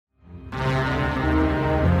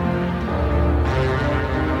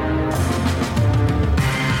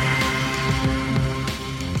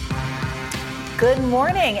Good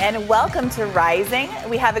morning and welcome to Rising.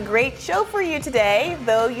 We have a great show for you today,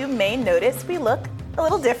 though you may notice we look a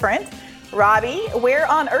little different. Robbie, where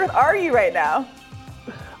on earth are you right now?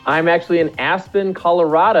 I'm actually in Aspen,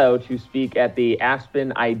 Colorado to speak at the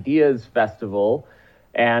Aspen Ideas Festival.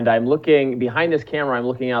 And I'm looking behind this camera, I'm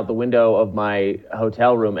looking out the window of my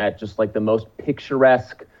hotel room at just like the most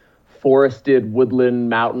picturesque forested woodland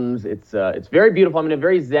mountains. It's very beautiful. I'm in a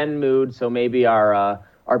very zen mood, so maybe our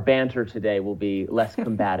banter today will be less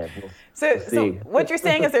combative. We'll see. So what you're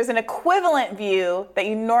saying is there's an equivalent view that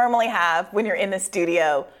you normally have when you're in the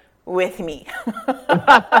studio with me.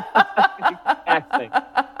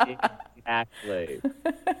 Exactly.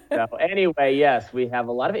 So anyway, yes, we have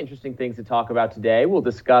a lot of interesting things to talk about today. We'll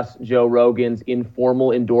discuss Joe Rogan's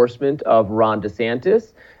informal endorsement of Ron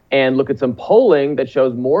DeSantis and look at some polling that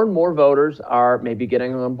shows more and more voters are maybe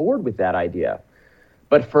getting on board with that idea.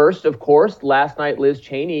 But first, of course, last night, Liz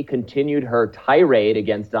Cheney continued her tirade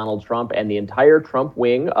against Donald Trump and the entire Trump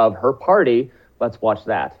wing of her party. Let's watch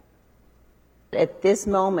that. At this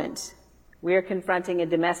moment, we are confronting a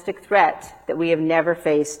domestic threat that we have never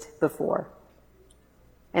faced before.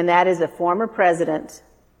 And that is a former president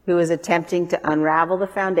who is attempting to unravel the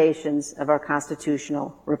foundations of our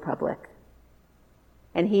constitutional republic.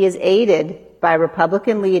 And he is aided by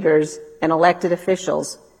Republican leaders and elected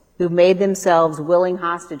officials who made themselves willing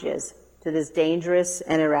hostages to this dangerous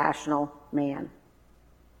and irrational man.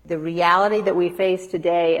 The reality that we face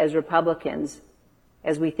today as Republicans,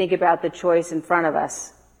 as we think about the choice in front of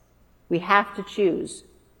us, we have to choose,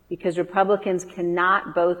 because Republicans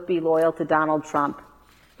cannot both be loyal to Donald Trump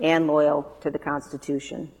and loyal to the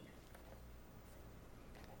Constitution.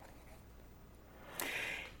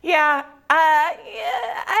 Yeah,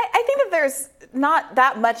 I think that there's not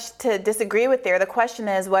that much to disagree with there. The question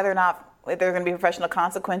is whether or not there are going to be professional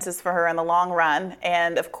consequences for her in the long run,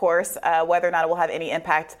 and of course, whether or not it will have any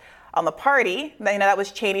impact on the party. You know, that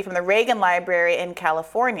was Cheney from the Reagan Library in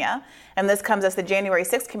California. And this comes as the January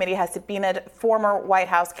 6th committee has subpoenaed former White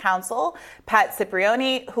House counsel Pat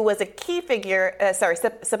Cipollone, who was a key figure,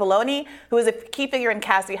 Cipollone, who was a key figure in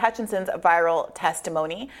Cassidy Hutchinson's viral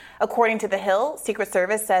testimony. According to The Hill, Secret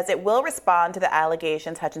Service says it will respond to the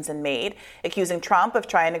allegations Hutchinson made, accusing Trump of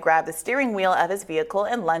trying to grab the steering wheel of his vehicle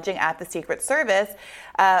and lunging at the Secret Service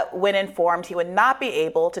when informed he would not be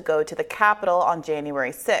able to go to the Capitol on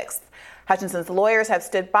January 6th. Hutchinson's lawyers have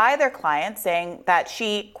stood by their client, saying that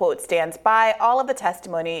she, quote, stands by all of the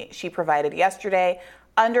testimony she provided yesterday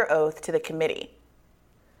under oath to the committee.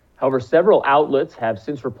 However, several outlets have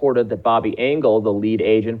since reported that Bobby Engel, the lead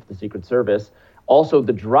agent for the Secret Service, also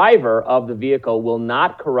the driver of the vehicle, will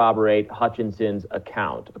not corroborate Hutchinson's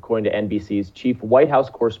account. According to NBC's chief White House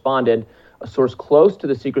correspondent, a source close to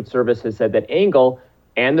the Secret Service has said that Engel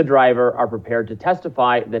and the driver are prepared to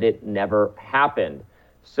testify that it never happened.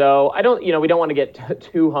 So we don't want to get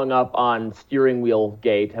too hung up on steering wheel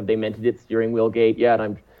gate. Have they mentioned it steering wheel gate yet?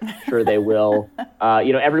 I'm sure they will.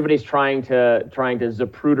 Everybody's trying to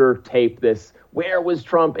Zapruder tape this. Where was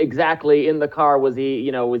Trump exactly in the car? Was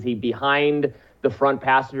he behind the front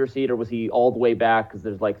passenger seat, or was he all the way back? Because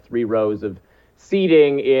there's like 3 rows of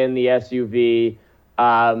seating in the SUV.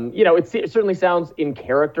 It certainly sounds in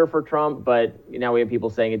character for Trump, but now we have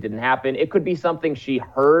people saying it didn't happen. It could be something she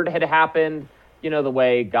heard had happened. The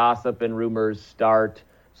way gossip and rumors start.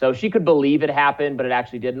 So she could believe it happened, but it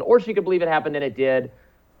actually didn't. Or she could believe it happened and it did.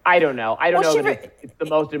 I don't know. I don't know that it's the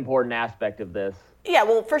most important aspect of this. Yeah,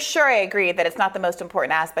 well, for sure I agree that it's not the most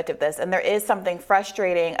important aspect of this. And there is something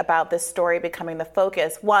frustrating about this story becoming the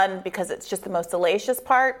focus. One, because it's just the most salacious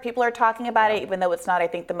part. People are talking about it, even though it's not, I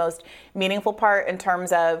think, the most meaningful part in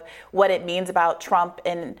terms of what it means about Trump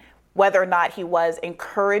and whether or not he was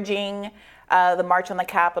encouraging the march on the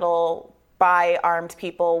Capitol by armed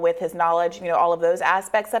people with his knowledge. All of those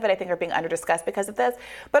aspects of it, I think, are being under-discussed because of this.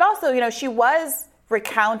 But also, she was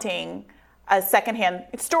recounting a secondhand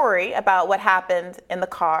story about what happened in the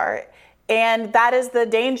car. And that is the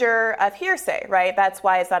danger of hearsay, right? That's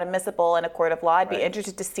why it's not admissible in a court of law. I'd be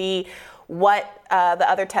interested to see what the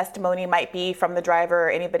other testimony might be from the driver or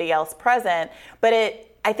anybody else present. But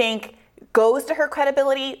I think, goes to her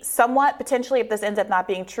credibility somewhat, potentially, if this ends up not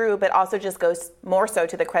being true, but also just goes more so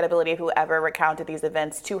to the credibility of whoever recounted these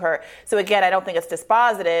events to her. So again, I don't think it's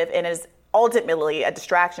dispositive and is ultimately a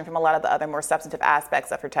distraction from a lot of the other more substantive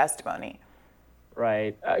aspects of her testimony.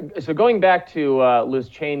 Right. So going back to Liz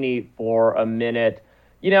Cheney for a minute,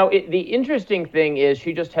 the interesting thing is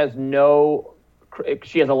she just has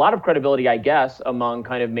she has a lot of credibility, I guess, among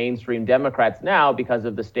kind of mainstream Democrats now because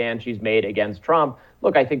of the stand she's made against Trump.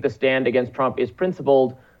 Look, I think the stand against Trump is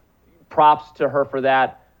principled. Props to her for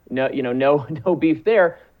that. No beef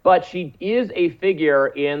there. but she is a figure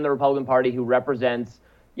in the Republican Party who represents,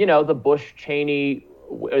 the Bush-Cheney.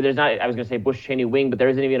 There's not. I was going to say Bush-Cheney wing, but there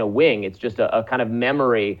isn't even a wing. It's just a kind of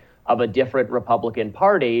memory of a different Republican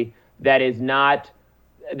Party that is not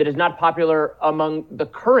popular among the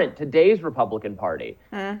today's Republican Party,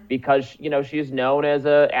 because she is known as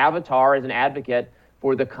an avatar, as an advocate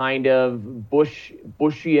for the kind of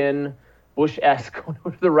Bushian, Bush-esque,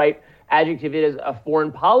 whatever the right adjective is, a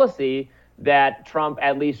foreign policy that Trump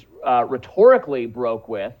at least rhetorically broke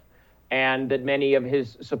with, and that many of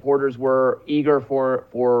his supporters were eager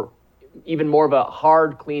for even more of a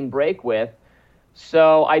hard, clean break with.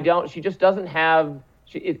 So she just doesn't have,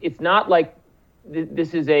 it's not like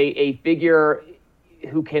this is a figure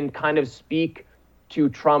who can kind of speak to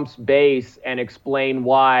Trump's base and explain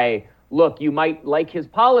why, look, you might like his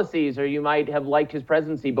policies or you might have liked his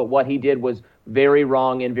presidency, but what he did was very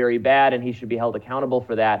wrong and very bad, and he should be held accountable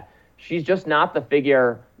for that. She's just not the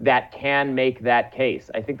figure that can make that case.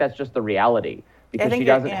 I think that's just the reality, because she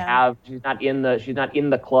doesn't have, she's not in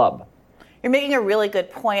the club. You're making a really good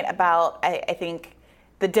point about, I think,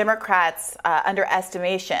 the Democrats'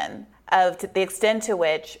 underestimation of the extent to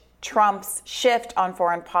which Trump's shift on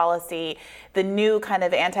foreign policy, the new kind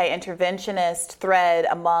of anti-interventionist thread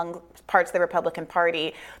among parts of the Republican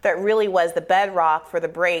Party, that really was the bedrock for the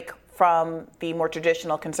break from the more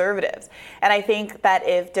traditional conservatives. And I think that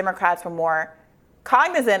if Democrats were more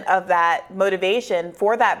cognizant of that motivation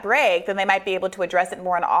for that break, then they might be able to address it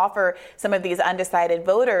more and offer some of these undecided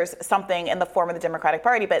voters something in the form of the Democratic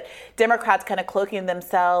Party. But Democrats kind of cloaking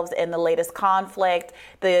themselves in the latest conflict,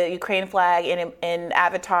 the Ukraine flag in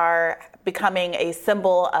Avatar becoming a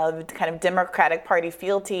symbol of kind of Democratic Party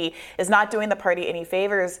fealty, is not doing the party any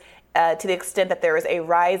favors, to the extent that there is a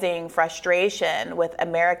rising frustration with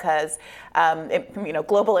America's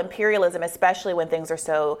global imperialism, especially when things are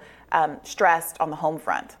so stressed on the home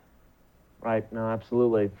front. Right. No,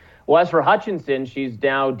 absolutely. Well, as for Hutchinson, she's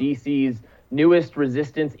now DC's newest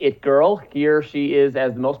resistance it girl. Here she is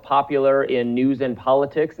as the most popular in news and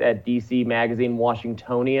politics at DC magazine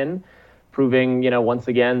Washingtonian, proving, once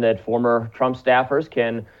again that former Trump staffers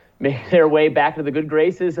can make their way back to the good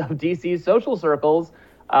graces of DC's social circles.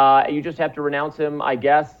 You just have to renounce him, I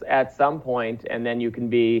guess, at some point, and then you can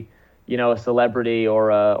be, a celebrity or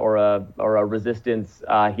a resistance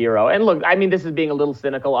hero. And look, I mean, this is being a little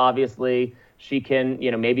cynical. Obviously, she can,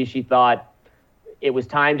 maybe she thought it was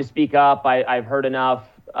time to speak up. I've heard enough.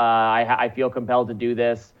 I feel compelled to do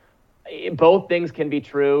this. Both things can be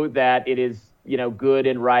true. That it is, good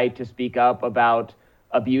and right to speak up about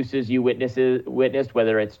abuses you witnessed,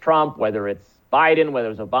 whether it's Trump, whether it's Biden,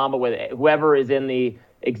 whether it's Obama, whoever is in the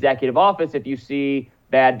executive office. If you see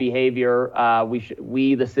bad behavior,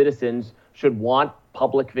 we the citizens should want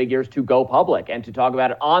public figures to go public and to talk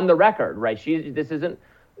about it on the record, right?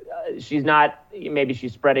 She's not, maybe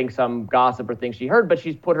she's spreading some gossip or things she heard, but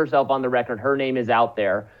she's put herself on the record. Her name is out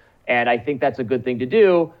there, and I think that's a good thing to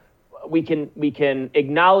do. We can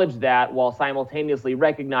acknowledge that while simultaneously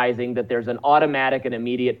recognizing that there's an automatic and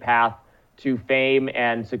immediate path to fame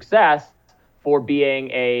and success for being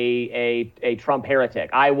a Trump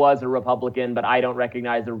heretic. I was a Republican, but I don't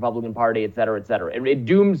recognize the Republican Party, et cetera, et cetera. It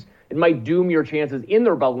might doom your chances in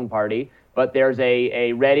the Republican Party, but there's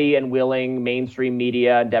a ready and willing mainstream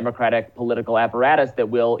media, Democratic political apparatus that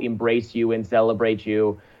will embrace you and celebrate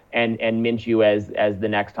you and mint you as the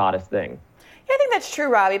next hottest thing. Yeah, I think that's true,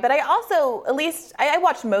 Robbie. But I also, at least, I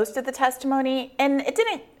watched most of the testimony, and it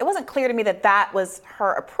wasn't clear to me that was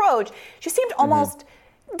her approach. She seemed almost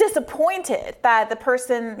disappointed that the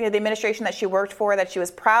person, the administration that she worked for, that she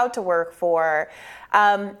was proud to work for,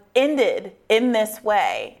 ended in this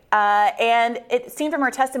way. And it seemed from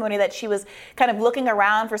her testimony that she was kind of looking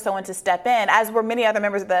around for someone to step in, as were many other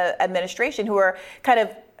members of the administration who were kind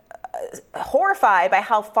of horrified by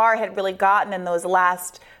how far it had really gotten in those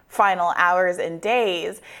last final hours and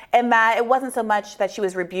days, and that it wasn't so much that she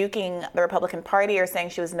was rebuking the Republican Party or saying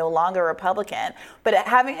she was no longer a Republican, but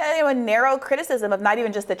having a narrow criticism of not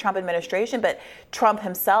even just the Trump administration, but Trump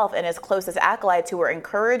himself and his closest acolytes who were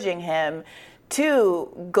encouraging him to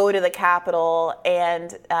go to the Capitol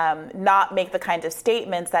and not make the kind of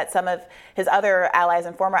statements that some of his other allies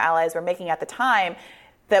and former allies were making at the time,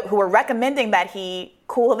 who were recommending that he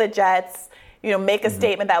cool the jets, make a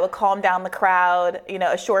statement that would calm down the crowd,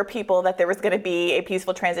 assure people that there was going to be a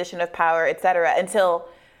peaceful transition of power, et cetera, until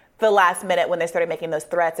the last minute when they started making those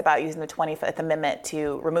threats about using the 25th Amendment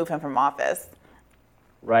to remove him from office.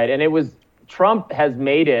 Right. And Trump has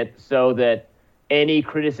made it so that any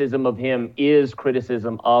criticism of him is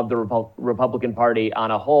criticism of the Republican Party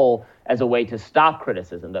on a whole, as a way to stop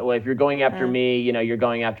criticism. That way, if you're going after me, you're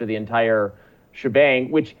going after the entire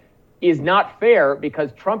shebang, which is not fair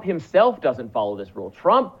because Trump himself doesn't follow this rule.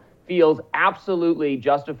 Trump feels absolutely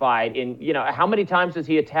justified in, how many times does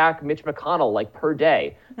he attack Mitch McConnell, like, per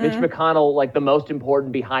day? Mm-hmm. Mitch McConnell, like, the most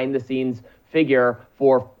important behind the scenes figure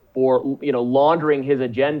for laundering his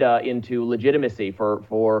agenda into legitimacy,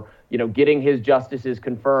 for getting his justices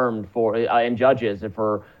confirmed and judges, and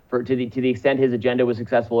for to the extent his agenda was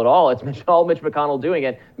successful at all. It's all Mitch McConnell doing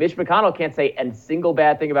it. Mitch McConnell can't say a single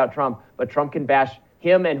bad thing about Trump, but Trump can bash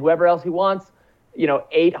him and whoever else he wants,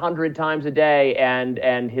 800 times a day,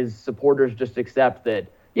 and his supporters just accept that,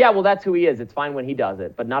 yeah, well, that's who he is. It's fine when he does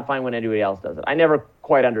it, but not fine when anybody else does it. I never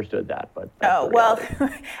quite understood that, but I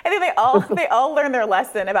think they all learn their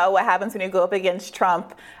lesson about what happens when you go up against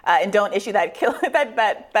Trump and don't issue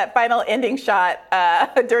that final ending shot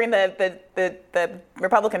during the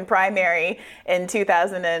Republican primary in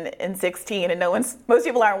 2016, and most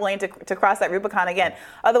people aren't willing to cross that Rubicon again.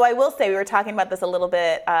 Although I will say, we were talking about this a little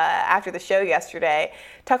bit after the show yesterday.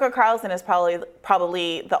 Tucker Carlson is probably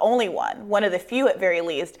the only one of the few at very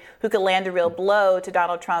least, who could land a real blow to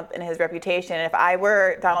Donald Trump and his reputation. And if I were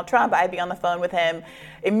Donald Trump, I'd be on the phone with him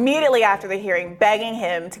immediately after the hearing, begging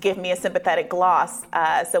him to give me a sympathetic gloss.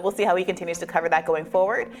 So we'll see how he continues to cover that going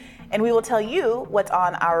forward. And we will tell you what's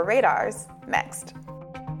on our radars next.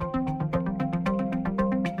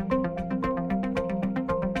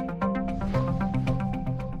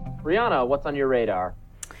 Brianna, what's on your radar?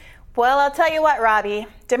 Well, I'll tell you what, Robbie.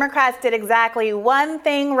 Democrats did exactly one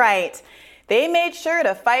thing right. They made sure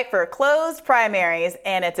to fight for closed primaries,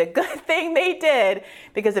 and it's a good thing they did,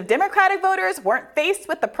 because if Democratic voters weren't faced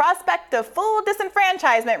with the prospect of full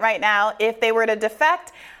disenfranchisement right now, if they were to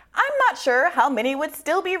defect, I'm not sure how many would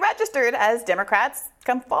still be registered as Democrats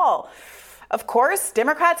come fall. Of course,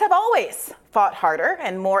 Democrats have always fought harder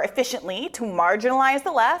and more efficiently to marginalize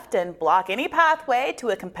the left and block any pathway to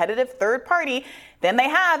a competitive third party than they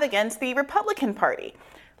have against the Republican Party.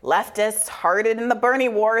 Leftists hardened in the Bernie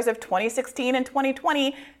wars of 2016 and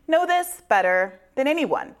 2020 know this better than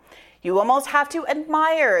anyone. You almost have to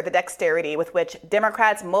admire the dexterity with which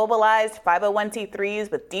Democrats mobilized 501c3s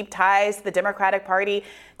with deep ties to the Democratic Party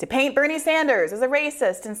to paint Bernie Sanders as a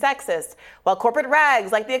racist and sexist, while corporate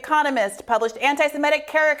rags like The Economist published anti-Semitic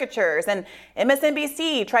caricatures and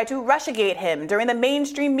MSNBC tried to russiagate him during the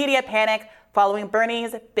mainstream media panic following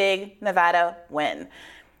Bernie's big Nevada win.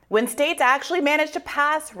 When states actually manage to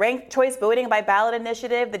pass ranked choice voting by ballot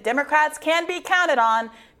initiative, the Democrats can be counted on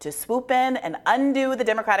to swoop in and undo the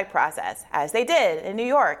democratic process, as they did in New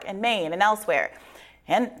York and Maine and elsewhere.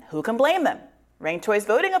 And who can blame them? Ranked choice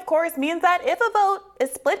voting, of course, means that if a vote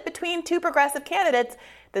is split between two progressive candidates,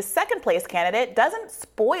 the second place candidate doesn't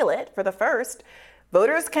spoil it for the first.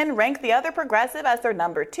 Voters can rank the other progressive as their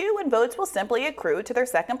number two, and votes will simply accrue to their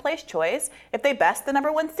second place choice if they best the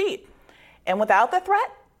number one seat. And without the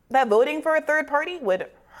threat that voting for a third party would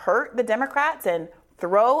hurt the Democrats and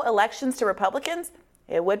throw elections to Republicans,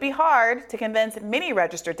 it would be hard to convince many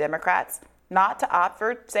registered Democrats not to opt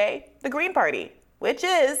for, say, the Green Party, which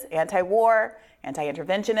is anti-war,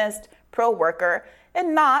 anti-interventionist, pro-worker,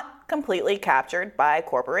 and not completely captured by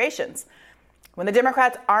corporations. When the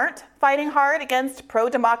Democrats aren't fighting hard against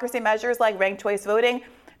pro-democracy measures like ranked choice voting,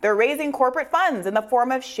 they're raising corporate funds in the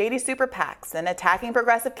form of shady super PACs and attacking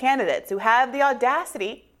progressive candidates who have the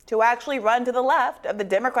audacity to actually run to the left of the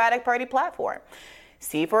Democratic Party platform.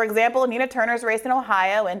 See, for example, Nina Turner's race in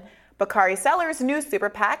Ohio and Bakari Sellers' new super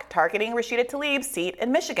PAC targeting Rashida Tlaib's seat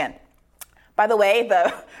in Michigan. By the way,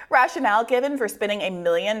 the rationale given for spending $1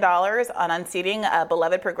 million on unseating a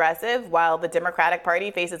beloved progressive while the Democratic Party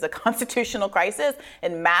faces a constitutional crisis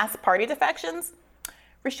and mass party defections,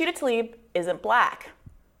 Rashida Tlaib isn't black.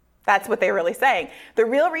 That's what they're really saying. The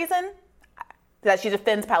real reason that she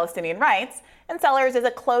defends Palestinian rights, and Sellers is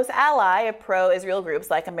a close ally of pro-Israel groups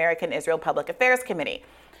like American Israel Public Affairs Committee.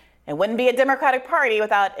 It wouldn't be a Democratic Party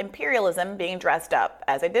without imperialism being dressed up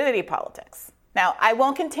as identity politics. Now, I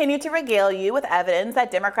won't continue to regale you with evidence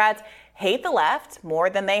that Democrats hate the left more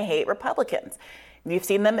than they hate Republicans. You've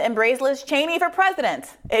seen them embrace Liz Cheney for president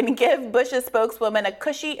and give Bush's spokeswoman a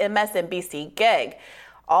cushy MSNBC gig,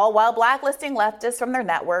 all while blacklisting leftists from their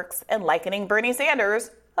networks and likening Bernie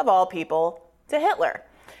Sanders, of all people, to Hitler.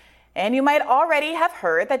 And you might already have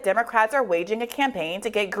heard that Democrats are waging a campaign to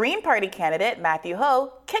get Green Party candidate Matthew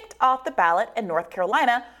Hoh kicked off the ballot in North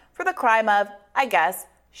Carolina for the crime of, I guess,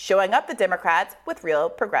 showing up the Democrats with real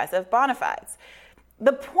progressive bona fides.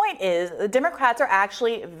 The point is, the Democrats are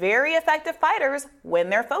actually very effective fighters when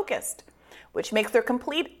they're focused, which makes their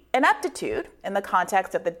complete ineptitude in the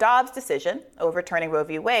context of the Dobbs decision overturning Roe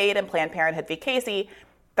v. Wade and Planned Parenthood v. Casey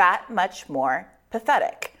that much more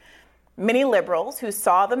pathetic. Many liberals who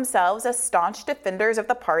saw themselves as staunch defenders of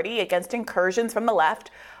the party against incursions from the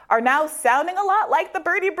left are now sounding a lot like the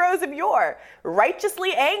Bernie bros of yore,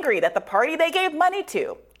 righteously angry that the party they gave money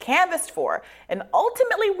to, canvassed for, and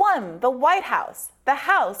ultimately won the White House, the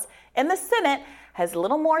House, and the Senate has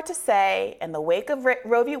little more to say in the wake of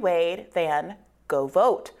Roe v. Wade than go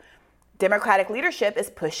vote. Democratic leadership is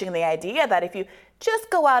pushing the idea that if you just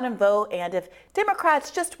go out and vote and if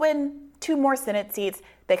Democrats just win 2 more Senate seats,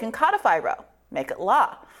 they can codify Roe, make it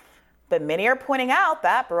law. But many are pointing out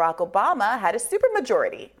that Barack Obama had a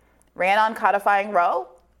supermajority, ran on codifying Roe,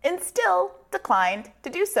 and still declined to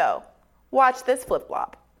do so. Watch this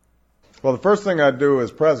flip-flop. Well, the first thing I do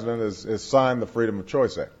as president is sign the Freedom of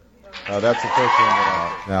Choice Act. That's the first thing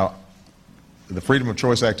that I do. Now, the Freedom of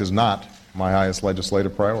Choice Act is not my highest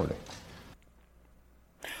legislative priority.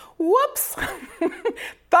 Whoops.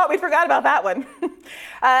 Thought we forgot about that one.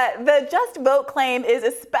 The just vote claim is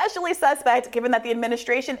especially suspect given that the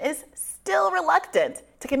administration is still reluctant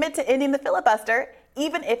to commit to ending the filibuster,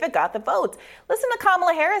 even if it got the votes. Listen to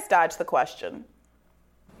Kamala Harris dodge the question.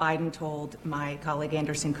 Biden told my colleague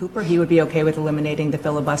Anderson Cooper he would be okay with eliminating the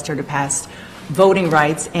filibuster to pass voting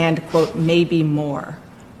rights and, quote, maybe more.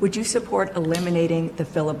 Would you support eliminating the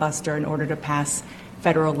filibuster in order to pass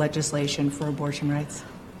federal legislation for abortion rights?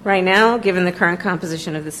 Right now, given the current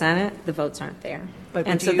composition of the Senate, the votes aren't there. But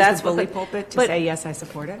would you use the bully pulpit to say, yes, I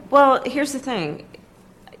support it? Well, here's the thing.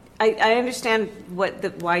 I understand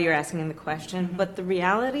why you're asking the question, but the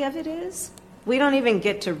reality of it is we don't even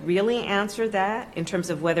get to really answer that in terms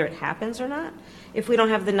of whether it happens or not if we don't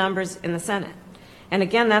have the numbers in the Senate. And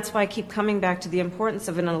again, that's why I keep coming back to the importance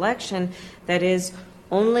of an election that is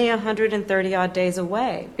only 130 odd days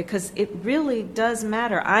away, because it really does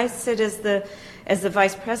matter. I sit as the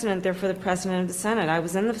vice president there for the president of the Senate. I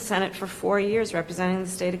was in the Senate for 4 years representing the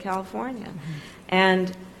state of California. Mm-hmm.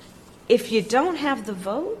 And if you don't have the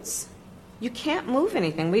votes, you can't move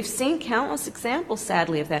anything. We've seen countless examples,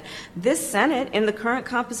 sadly, of that. This Senate, in the current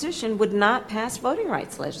composition, would not pass voting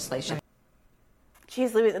rights legislation.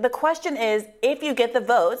 Geez, Louise, the question is, if you get the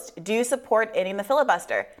votes, do you support ending the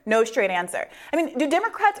filibuster? No straight answer. I mean, do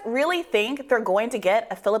Democrats really think they're going to get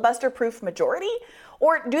a filibuster-proof majority?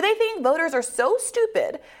 Or do they think voters are so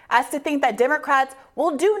stupid as to think that Democrats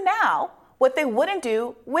will do now what they wouldn't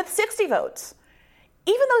do with 60 votes?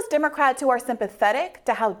 Even those Democrats who are sympathetic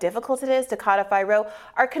to how difficult it is to codify Roe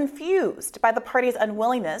are confused by the party's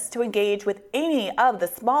unwillingness to engage with any of the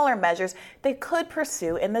smaller measures they could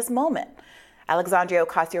pursue in this moment. Alexandria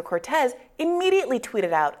Ocasio-Cortez immediately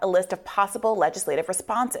tweeted out a list of possible legislative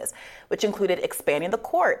responses, which included expanding the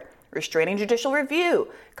court, restraining judicial review,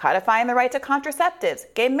 codifying the right to contraceptives,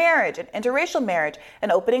 gay marriage and interracial marriage,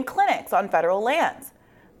 and opening clinics on federal lands.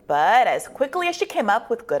 But as quickly as she came up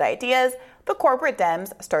with good ideas, the corporate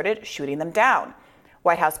Dems started shooting them down.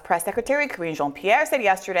 White House Press Secretary Karine Jean-Pierre said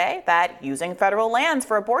yesterday that using federal lands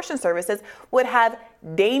for abortion services would have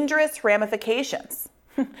dangerous ramifications.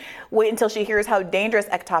 Wait until she hears how dangerous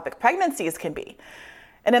ectopic pregnancies can be.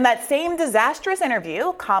 And in that same disastrous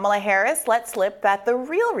interview, Kamala Harris let slip that the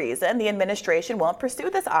real reason the administration won't pursue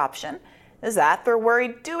this option is that they're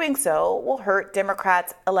worried doing so will hurt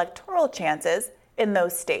Democrats' electoral chances in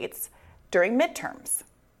those states during midterms.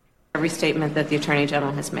 A restatement that the Attorney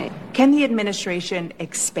General has made. Can the administration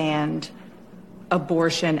expand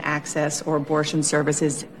abortion access or abortion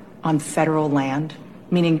services on federal land,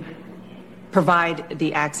 meaning provide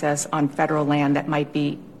the access on federal land that might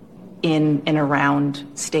be in and around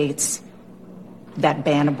states that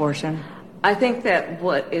ban abortion? I think that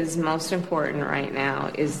what is most important right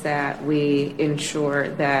now is that we ensure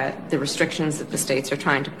that the restrictions that the states are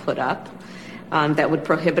trying to put up that would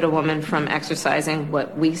prohibit a woman from exercising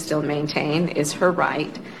what we still maintain is her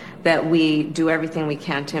right, that we do everything we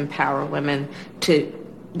can to empower women to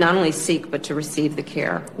not only seek but to receive the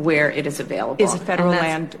care where it is available. Is federal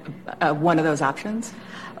land one of those options?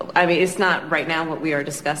 I mean, it's not right now what we are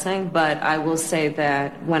discussing, but I will say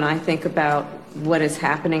that when I think about what is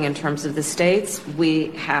happening in terms of the states,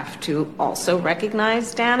 we have to also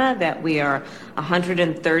recognize, Dana, that we are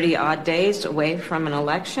 130 odd days away from an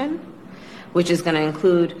election, which is going to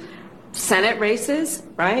include Senate races,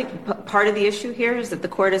 right? Part of the issue here is that the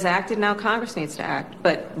court has acted, now Congress needs to act.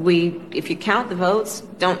 But we, if you count the votes,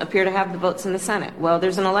 don't appear to have the votes in the Senate. Well,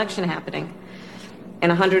 there's an election happening in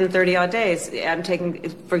 130 odd days. I'm taking,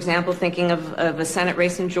 for example, thinking of a Senate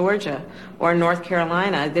race in Georgia or North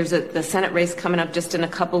Carolina. There's the Senate race coming up just in a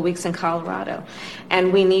couple weeks in Colorado.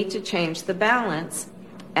 And we need to change the balance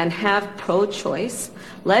and have pro-choice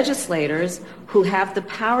legislators who have the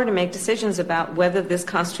power to make decisions about whether this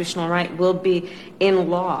constitutional right will be in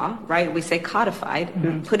law, right? We say codified,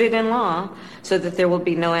 put it in law so that there will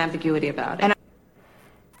be no ambiguity about it.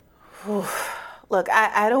 Look,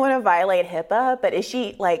 I don't want to violate HIPAA, but is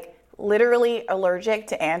she literally allergic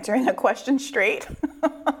to answering a question straight?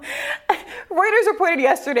 Reuters reported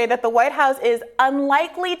yesterday that the White House is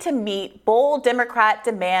unlikely to meet bold Democrat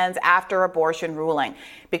demands after abortion ruling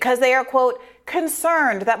because they are, quote,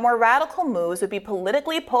 concerned that more radical moves would be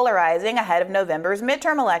politically polarizing ahead of November's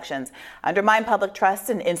midterm elections, undermine public trust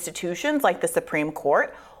in institutions like the Supreme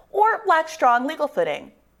Court, or lack strong legal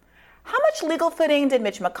footing. How much legal footing did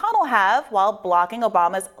Mitch McConnell have while blocking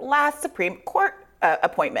Obama's last Supreme Court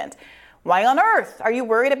appointment? Why on earth are you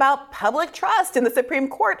worried about public trust in the Supreme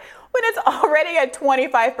Court when it's already at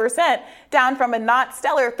 25%, down from a not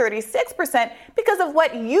stellar 36% because of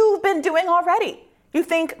what you've been doing already? You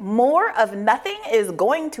think more of nothing is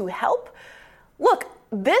going to help? Look,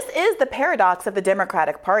 this is the paradox of the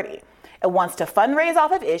Democratic Party. It wants to fundraise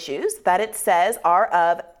off of issues that it says are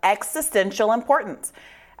of existential importance.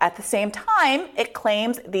 At the same time, it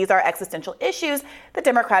claims these are existential issues. The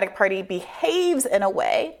Democratic Party behaves in a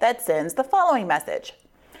way that sends the following message.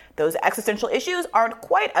 Those existential issues aren't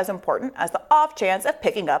quite as important as the off chance of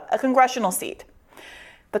picking up a congressional seat.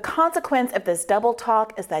 The consequence of this double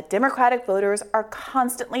talk is that Democratic voters are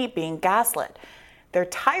constantly being gaslit. They're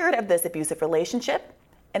tired of this abusive relationship,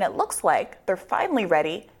 and it looks like they're finally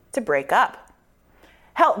ready to break up.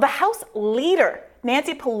 Hell, the House leader,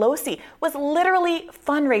 Nancy Pelosi, was literally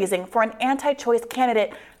fundraising for an anti-choice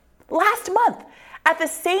candidate last month at the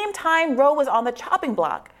same time Roe was on the chopping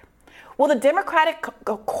block. Will the Democratic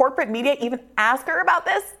corporate media even ask her about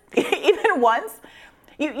this, even once?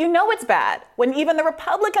 You know it's bad when even the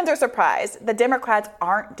Republicans are surprised the Democrats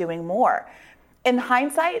aren't doing more. In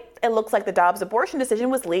hindsight, it looks like the Dobbs abortion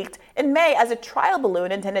decision was leaked in May as a trial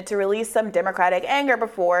balloon intended to release some Democratic anger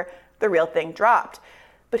before the real thing dropped.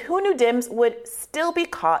 But who knew Dems would still be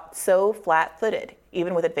caught so flat-footed,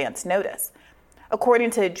 even with advance notice?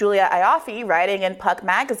 According to Julia Ioffe, writing in Puck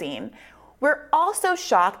magazine, we're also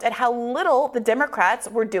shocked at how little the Democrats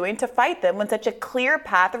were doing to fight them when such a clear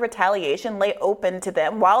path of retaliation lay open to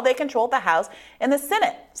them while they controlled the House and the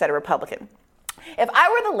Senate, said a Republican. If I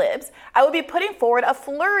were the libs, I would be putting forward a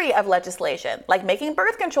flurry of legislation, like making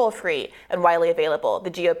birth control free and widely available, a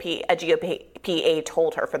GOP aide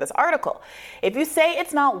told her for this article. If you say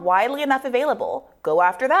it's not widely enough available, go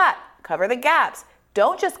after that. Cover the gaps.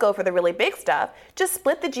 Don't just go for the really big stuff. Just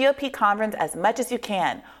split the GOP conference as much as you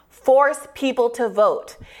can. Force people to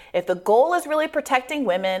vote. If the goal is really protecting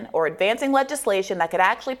women or advancing legislation that could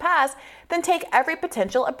actually pass, then take every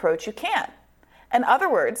potential approach you can. In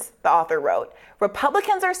other words, the author wrote,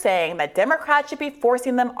 Republicans are saying that Democrats should be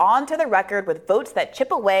forcing them onto the record with votes that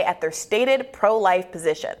chip away at their stated pro-life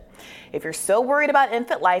position. If you're so worried about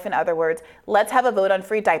infant life, in other words, let's have a vote on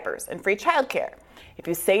free diapers and free childcare. If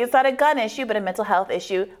you say it's not a gun issue but a mental health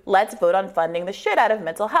issue, let's vote on funding the shit out of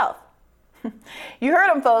mental health. You heard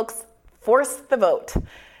them, folks. Force the vote.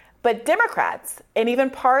 But Democrats, and even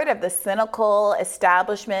part of the cynical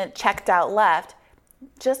establishment checked out left,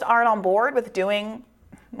 just aren't on board with doing,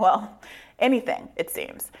 anything, it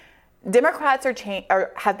seems. Democrats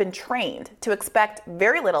have been trained to expect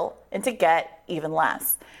very little and to get even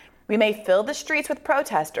less. We may fill the streets with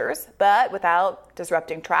protesters, but without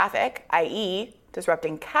disrupting traffic, i.e.,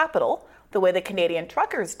 disrupting capital, the way the Canadian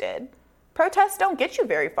truckers did, protests don't get you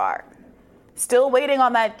very far. Still waiting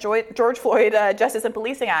on that George Floyd Justice and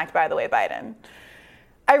Policing Act, by the way, Biden.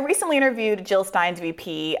 I recently interviewed Jill Stein's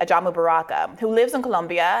VP, Ajamu Baraka, who lives in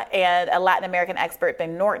Colombia, and a Latin American expert,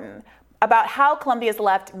 Ben Norton, about how Colombia's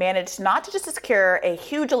left managed not to just secure a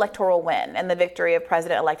huge electoral win and the victory of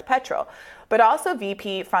President-elect Petro, but also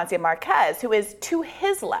VP Francia Marquez, who is to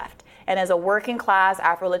his left and is a working-class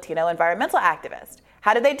Afro-Latino environmental activist.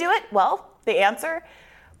 How did they do it? Well, the answer?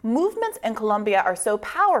 Movements in Colombia are so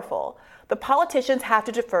powerful, the politicians have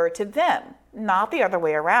to defer to them, not the other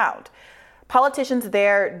way around. Politicians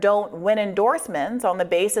there don't win endorsements on the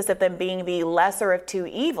basis of them being the lesser of two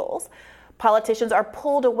evils. Politicians are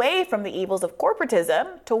pulled away from the evils of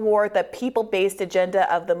corporatism toward the people-based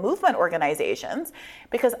agenda of the movement organizations,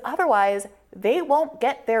 because otherwise they won't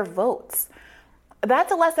get their votes.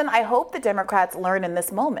 That's a lesson I hope the Democrats learn in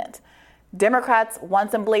this moment. Democrats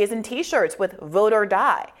once emblazoned T-shirts with "Vote or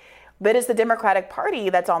Die," but it's the Democratic Party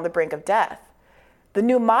that's on the brink of death. The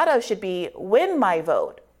new motto should be "Win my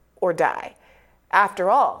vote or die." After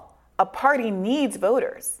all, a party needs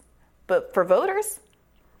voters. But for voters,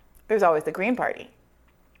 there's always the Green Party.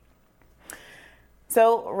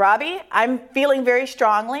 So, Robbie, I'm feeling very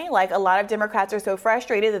strongly like a lot of Democrats are so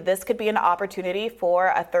frustrated that this could be an opportunity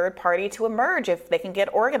for a third party to emerge if they can get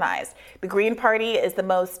organized. The Green Party is the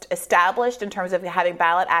most established in terms of having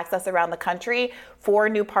ballot access around the country. 4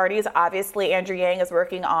 new parties. Obviously, Andrew Yang is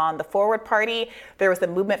working on the Forward Party. There was the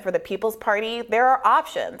Movement for the People's Party. There are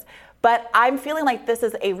options. But I'm feeling like this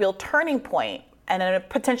is a real turning point and a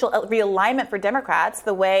potential realignment for Democrats,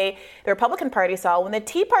 the way the Republican Party saw when the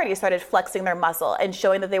Tea Party started flexing their muscle and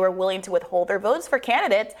showing that they were willing to withhold their votes for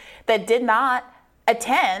candidates that did not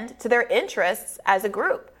attend to their interests as a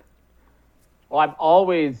group. Well, I'm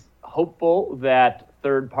always hopeful that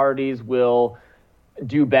third parties will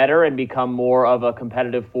do better and become more of a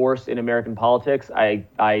competitive force in American politics. I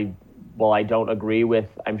don't agree with,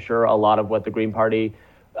 I'm sure, a lot of what the Green Party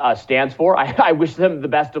stands for. I wish them the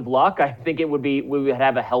best of luck. I think we would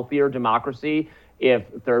have a healthier democracy if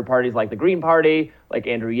third parties like the Green Party, like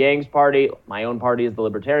Andrew Yang's party, my own party is the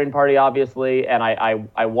Libertarian Party, obviously, and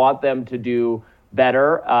I want them to do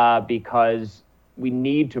better because we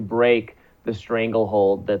need to break the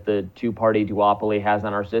stranglehold that the two-party duopoly has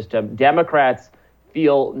on our system. Democrats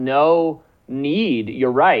feel no need,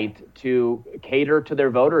 you're right, to cater to their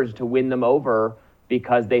voters to win them over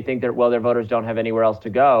because they think that, their voters don't have anywhere else to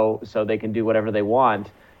go, so they can do whatever they want.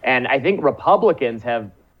 And I think Republicans have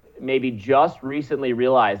maybe just recently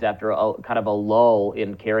realized, after a kind of a lull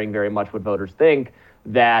in caring very much what voters think,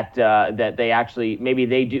 that they actually,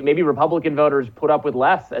 maybe Republican voters put up with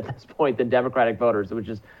less at this point than Democratic voters, which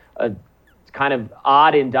is a kind of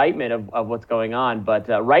odd indictment of what's going on. But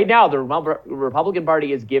right now, the Republican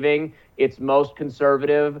Party is giving its most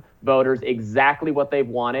conservative voters exactly what they've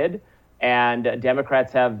wanted. And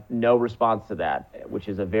Democrats have no response to that, which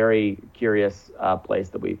is a very curious place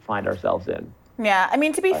that we find ourselves in. Yeah, I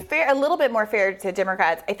mean, to be fair, a little bit more fair to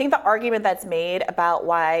Democrats, I think the argument that's made about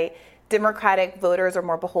why Democratic voters are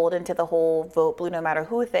more beholden to the whole vote blue no matter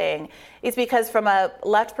who thing is because from a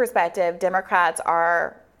left perspective, Democrats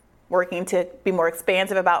are working to be more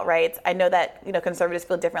expansive about rights. I know that, conservatives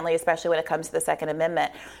feel differently, especially when it comes to the Second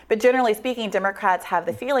Amendment. But generally speaking, Democrats have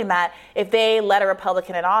the feeling that if they let a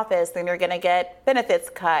Republican in office, then you're going to get benefits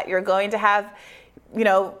cut. You're going to have,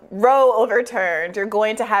 Roe overturned. You're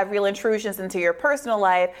going to have real intrusions into your personal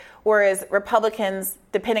life. Whereas Republicans,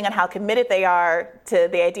 depending on how committed they are to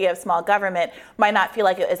the idea of small government, might not feel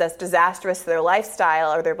like it is as disastrous to their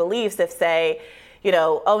lifestyle or their beliefs if, say,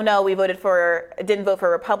 oh no, we didn't vote for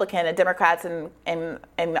a Republican and Democrats in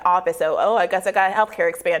office. So, I guess I got a healthcare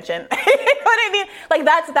expansion. You know what I mean? Like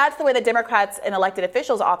that's the way that Democrats and elected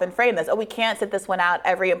officials often frame this. We can't sit this one out.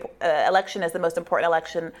 Every election is the most important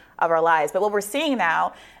election of our lives. But what we're seeing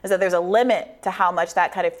now is that there's a limit to how much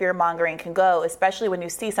that kind of fear mongering can go, especially when you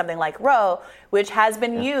see something like Roe, which has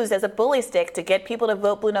been used as a bully stick to get people to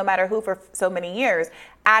vote blue no matter who for so many years,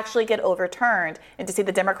 actually get overturned, and to see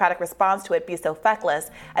the Democratic response to it be so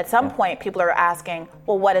feckless. At some point, people are asking,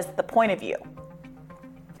 well, what is the point of you?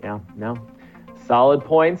 Yeah, no. Solid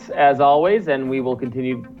points, as always, and we will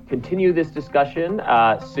continue this discussion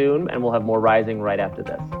soon, and we'll have more Rising right after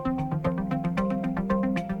this.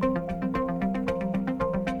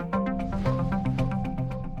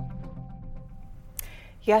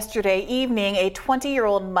 Yesterday evening, a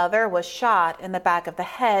 20-year-old mother was shot in the back of the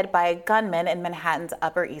head by a gunman in Manhattan's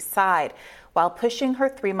Upper East Side while pushing her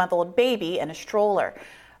 3-month-old baby in a stroller.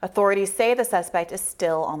 Authorities say the suspect is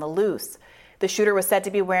still on the loose. The shooter was said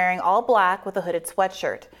to be wearing all black with a hooded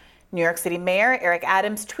sweatshirt. New York City Mayor Eric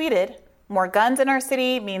Adams tweeted, "More guns in our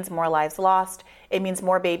city means more lives lost. It means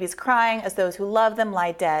more babies crying as those who love them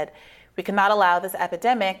lie dead. We cannot allow this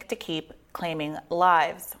epidemic to keep claiming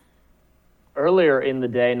lives." Earlier in the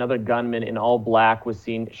day, another gunman in all black was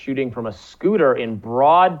seen shooting from a scooter in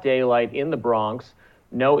broad daylight in the Bronx.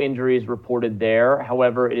 No injuries reported there.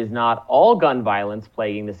 However, it is not all gun violence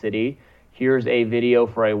plaguing the city. Here's a video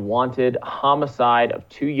for a wanted homicide of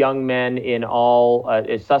 2 young men in all,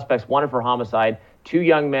 suspects wanted for homicide, 2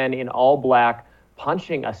 young men in all black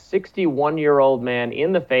punching a 61-year-old man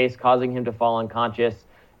in the face, causing him to fall unconscious.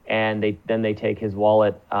 And then they take his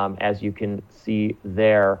wallet, as you can see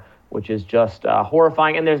there, which is just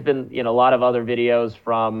horrifying. And there's been a lot of other videos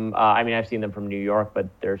from, I've seen them from New York, but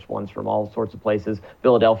there's ones from all sorts of places.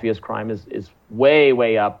 Philadelphia's crime is way,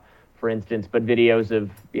 way up, for instance, but videos of,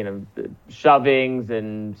 shovings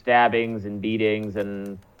and stabbings and beatings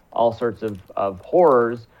and all sorts of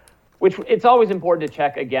horrors, which it's always important to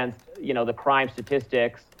check against, the crime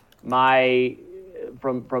statistics.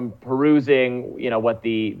 From perusing, what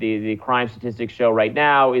the crime statistics show right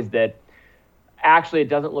now is that Actually, it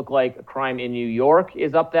doesn't look like crime in New York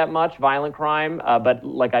is up that much, violent crime. But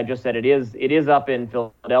like I just said, it is up in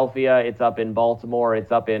Philadelphia. It's up in Baltimore.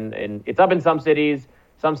 It's up in some cities.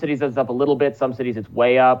 Some cities it's up a little bit. Some cities it's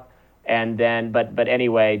way up. And then, but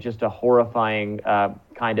anyway, just a horrifying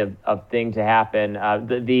kind of thing to happen.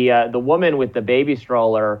 The woman with the baby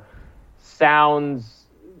stroller sounds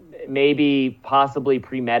maybe possibly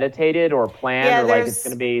premeditated or planned, or like it's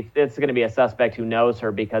going to be a suspect who knows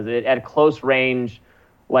her, because at close range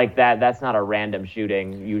like that's not a random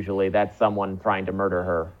shooting. Usually that's someone trying to murder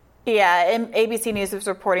her. Yeah, and ABC News is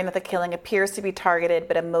reporting that the killing appears to be targeted,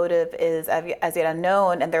 but a motive is as yet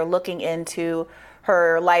unknown, and they're looking into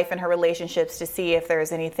her life and her relationships to see if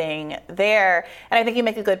there's anything there. And I think you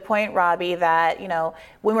make a good point, Robbie, that,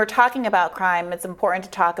 when we're talking about crime, it's important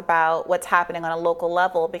to talk about what's happening on a local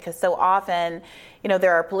level, because so often,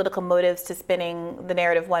 there are political motives to spinning the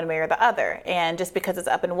narrative one way or the other. And just because it's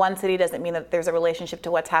up in one city doesn't mean that there's a relationship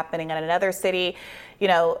to what's happening in another city.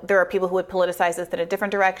 There are people who would politicize this in a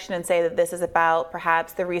different direction and say that this is about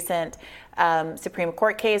perhaps the recent Supreme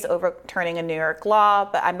Court case overturning a New York law,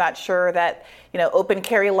 but I'm not sure that, open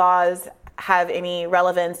carry laws have any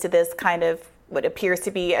relevance to this kind of what appears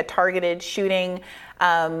to be a targeted shooting.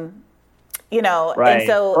 Right. And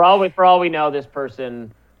so for all we know, this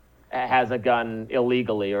person has a gun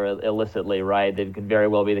illegally or illicitly, right? That could very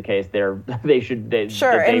well be the case. And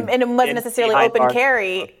it wasn't necessarily open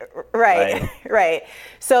carry, right.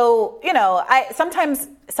 So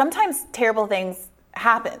sometimes terrible things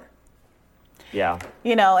happen. Yeah.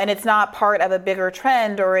 And it's not part of a bigger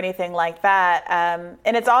trend or anything like that.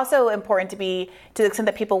 And it's also important to the extent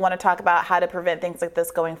that people want to talk about how to prevent things like this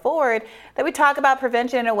going forward, that we talk about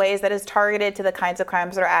prevention in ways that is targeted to the kinds of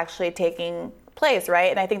crimes that are actually taking place, right?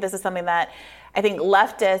 And I think this is something that I think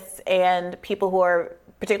leftists and people who are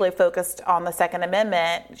particularly focused on the Second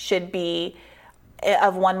Amendment should be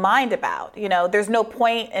of one mind about. There's no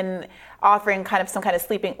point in offering some kind of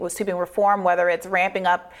sweeping reform, whether it's ramping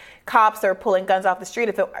up cops or pulling guns off the street,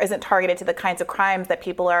 if it isn't targeted to the kinds of crimes that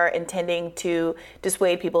people are intending to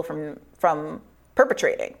dissuade people from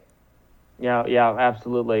perpetrating. Yeah,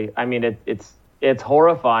 absolutely. I mean, it's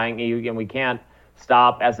horrifying, and we can't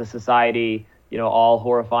stop as a society, all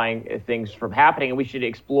horrifying things from happening, and we should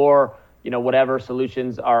explore, whatever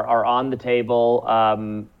solutions are on the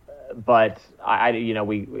table. But I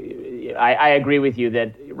agree with you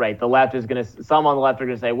that, right, the left is some on the left are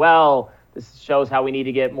going to say, well, this shows how we need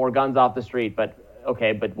to get more guns off the street. But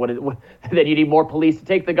okay, but then you need more police to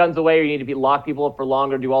take the guns away, or you need to lock people up for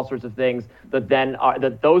longer, do all sorts of things that then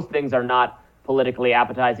that those things are not politically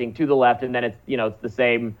appetizing to the left, and then it's it's the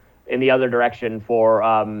same in the other direction for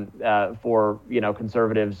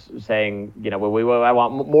conservatives saying I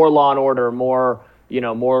want more law and order, more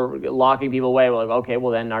locking people away. We're like, okay,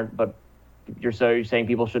 well then, but you're saying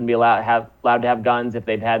people shouldn't be allowed to have guns if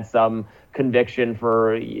they've had some conviction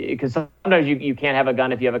because sometimes you can't have a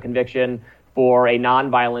gun if you have a conviction for a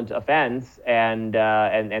nonviolent offense and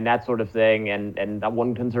that sort of thing, and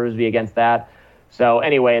one conservative be against that. So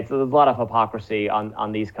anyway, there's a lot of hypocrisy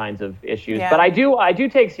on these kinds of issues. Yeah. But I do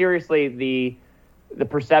take seriously the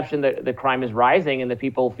perception that the crime is rising and that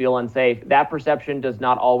people feel unsafe. That perception does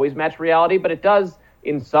not always match reality, but it does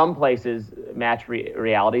in some places match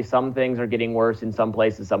reality. Some things are getting worse in some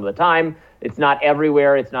places some of the time. It's not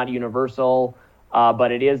everywhere. It's not universal,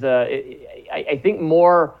 but it is I think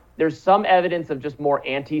more. There's some evidence of just more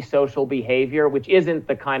antisocial behavior, which isn't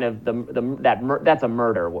the kind of that's a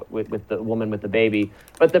murder with the woman with the baby,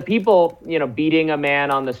 but the people beating a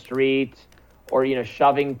man on the street, or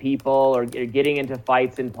shoving people, or getting into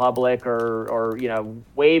fights in public, or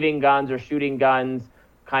waving guns or shooting guns,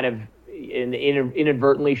 kind of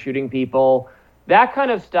inadvertently shooting people. That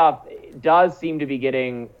kind of stuff does seem to be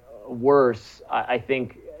getting worse. I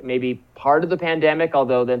think maybe part of the pandemic,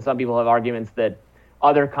 although then some people have arguments that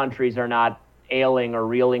other countries are not ailing or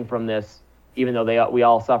reeling from this, even though we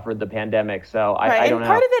all suffered the pandemic. So I don't know. And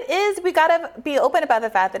part of it is we got to be open about the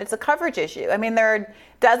fact that it's a coverage issue. I mean, there are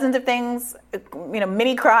dozens of things,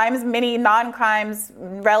 many crimes, many non-crimes,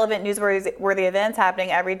 relevant newsworthy events happening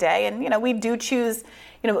every day. And, we do choose,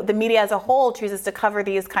 the media as a whole chooses to cover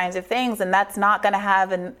these kinds of things. And that's not going to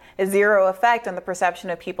have a zero effect on the perception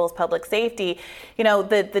of people's public safety.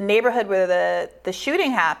 The neighborhood where the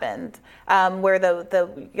shooting happened, where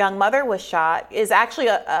the young mother was shot, is actually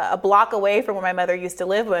a block away from where my mother used to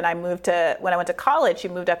live when I went to college. She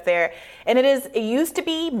moved up there. And it used to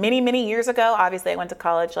be many, many years ago. Obviously, I went to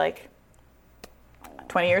college like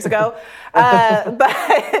 20 years ago.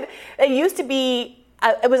 But it used to be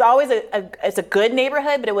it was always it's a good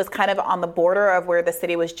neighborhood, but it was kind of on the border of where the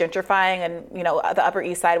city was gentrifying, and the Upper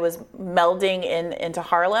East Side was melding into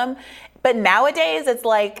Harlem. But nowadays, it's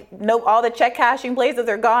like all the check cashing places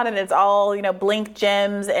are gone, and it's all Blink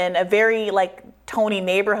gyms and a very Tony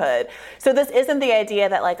neighborhood. So this isn't the idea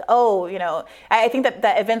that I think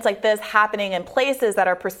that events like this happening in places that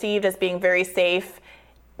are perceived as being very safe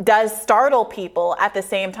does startle people. At the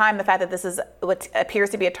same time, the fact that this is what appears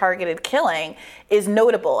to be a targeted killing is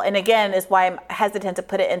notable. And again, is why I'm hesitant to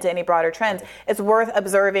put it into any broader trends. It's worth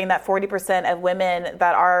observing that 40% of women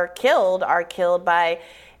that are killed by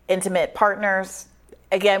intimate partners.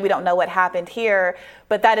 Again, we don't know what happened here,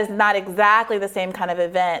 but that is not exactly the same kind of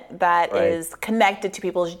event that is connected to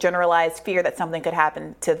people's generalized fear that something could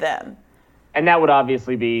happen to them. And that would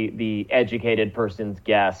obviously be the educated person's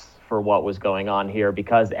guess for what was going on here,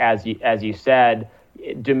 because as you said,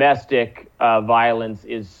 domestic violence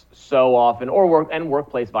is so often,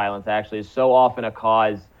 workplace violence actually is so often a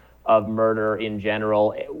cause of murder in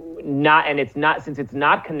general. Since it's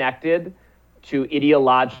not connected to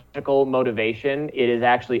ideological motivation, it is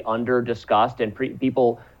actually under discussed, and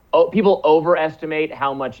people overestimate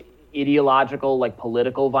how much ideological,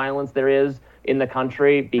 political violence there is in the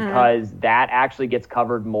country, because that actually gets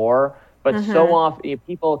covered more. But so often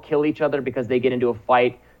people kill each other because they get into a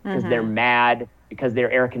fight because they're mad, because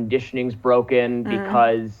their air conditioning's broken,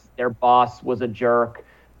 because their boss was a jerk,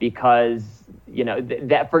 because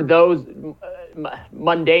that for those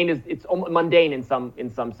mundane it's mundane in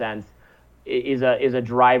some sense is a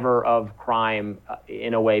driver of crime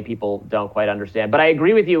in a way people don't quite understand. But I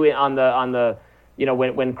agree with you on the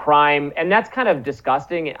when crime, and that's kind of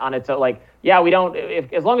disgusting on its own. We don't,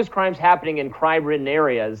 as long as crime's happening in crime-ridden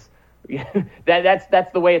areas,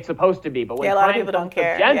 that's the way it's supposed to be. But when a lot of people don't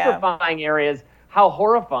care. Gentrifying areas, how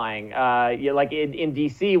horrifying! In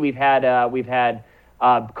DC, we've had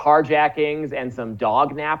carjackings and some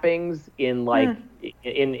dog nappings in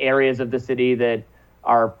in areas of the city that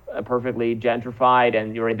are perfectly gentrified,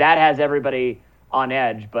 and that has everybody on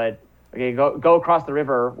edge. But go across the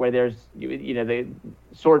river where there's the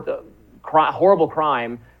sort of horrible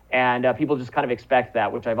crime, and people just kind of expect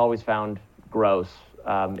that, which I've always found gross.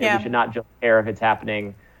 And we should not just care if it's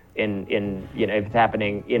happening if it's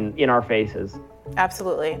happening in our faces.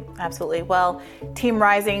 Absolutely. Well, Team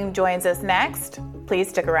Rising joins us next. Please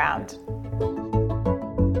stick around.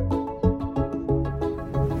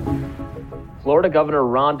 Florida Governor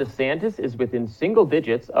Ron DeSantis is within single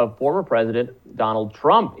digits of former President Donald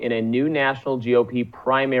Trump in a new national GOP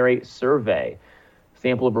primary survey. A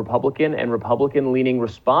sample of Republican and Republican-leaning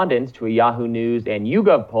respondents to a Yahoo News and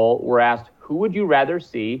YouGov poll were asked, who would you rather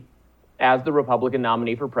see as the Republican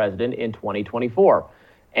nominee for president in 2024?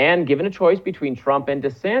 And given a choice between Trump and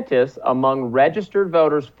DeSantis, among registered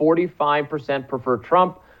voters, 45% prefer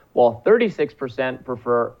Trump, while 36%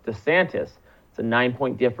 prefer DeSantis. It's a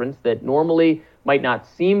 9-point difference that normally might not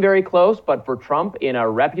seem very close, but for Trump in a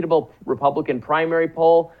reputable Republican primary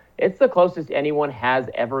poll, it's the closest anyone has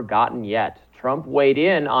ever gotten yet. Trump weighed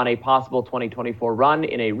in on a possible 2024 run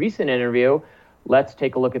in a recent interview. Let's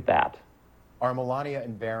take a look at that. Are Melania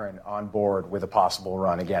and Barron on board with a possible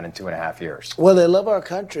run again in 2.5 years? Well, they love our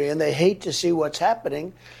country, and they hate to see what's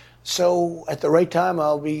happening. So at the right time,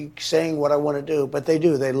 I'll be saying what I want to do. But they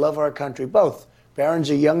do. They love our country, both.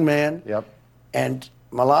 Barron's a young man. Yep. And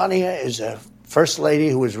Melania is a first lady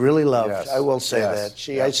who is really loved. Yes. I will say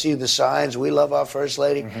that. I see the signs. We love our first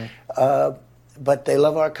lady. But they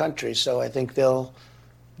love our country, so I think they'll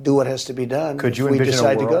do what has to be done if we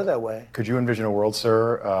decide to go that way. Could you envision a world,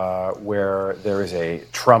 sir, where there is a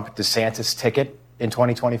Trump-DeSantis ticket in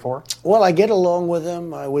 2024? Well, I get along with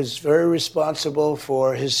him. I was very responsible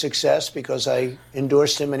for his success because I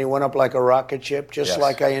endorsed him, and he went up like a rocket ship, just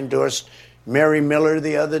like I endorsed Mary Miller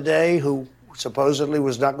the other day, who supposedly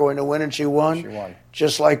was not going to win, and she won. She won.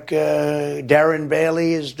 Just like Darren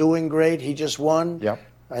Bailey is doing great. He just won. Yep.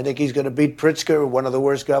 I think he's going to beat Pritzker, one of the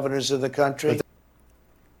worst governors of the country.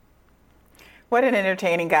 What an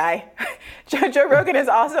entertaining guy. Joe Rogan is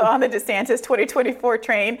also on the DeSantis 2024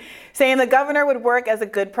 train, saying the governor would work as a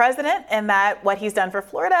good president and that what he's done for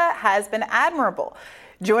Florida has been admirable.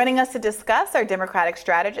 Joining us to discuss are Democratic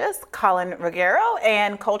strategist Colin Ruggiero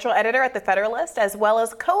and cultural editor at The Federalist, as well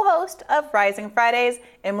as co-host of Rising Fridays,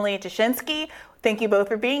 Emily Jashinsky. Thank you both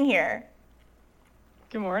for being here.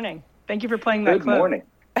 Good morning. Thank you for playing that clip. Good morning.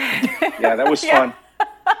 Yeah, that was fun.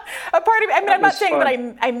 A part of me, I'm not saying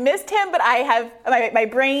that I missed him, but I have, my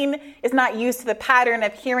brain is not used to the pattern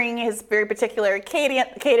of hearing his very particular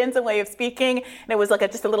cadence and way of speaking. And it was like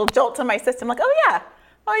just a little jolt to my system, like, oh yeah,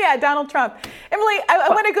 Oh yeah, Donald Trump. Emily, I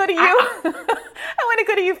want to go to you. I want to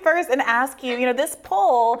go to you first and ask you, this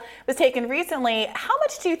poll was taken recently. How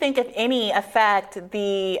much do you think, if any, effect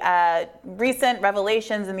the recent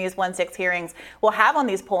revelations in these 1-6 hearings will have on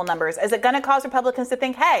these poll numbers? Is it going to cause Republicans to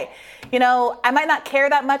think, hey, I might not care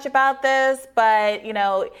that much about this, but,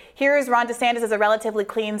 here's Ron DeSantis as a relatively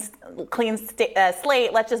clean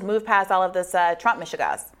slate. Let's just move past all of this Trump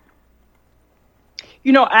mishigas.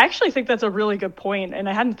 I actually think that's a really good point, and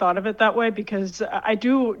I hadn't thought of it that way because I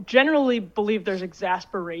do generally believe there's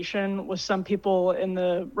exasperation with some people in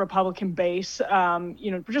the Republican base.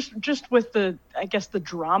 Just with the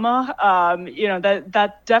drama,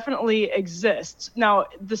 that definitely exists. Now,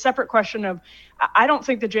 the separate question of, I don't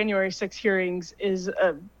think the January 6 hearings is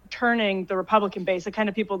turning the Republican base, the kind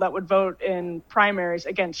of people that would vote in primaries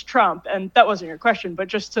against Trump. And that wasn't your question, but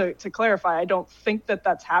just to clarify, I don't think that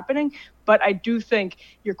that's happening. But I do think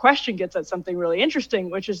your question gets at something really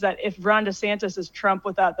interesting, which is that if Ron DeSantis is Trump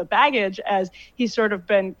without the baggage, as he's sort of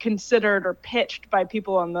been considered or pitched by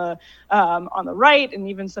people on the right and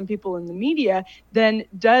even some people in the media, then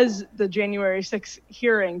does the January 6th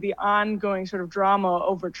hearing, the ongoing sort of drama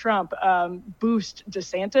over Trump, boost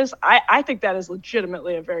DeSantis? I think that is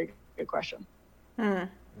legitimately a very good question.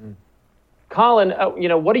 Colin,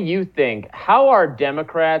 what do you think? How are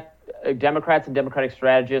Democrats and Democratic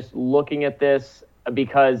strategists looking at this?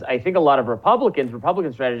 Because I think a lot of Republican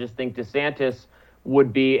strategists think DeSantis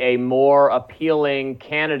would be a more appealing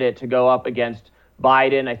candidate to go up against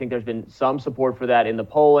Biden. I think there's been some support for that in the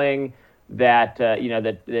polling, that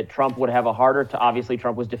Trump would have a harder to. Obviously,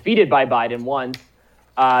 Trump was defeated by Biden once.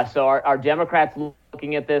 So are Democrats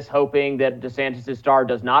looking at this hoping that DeSantis' star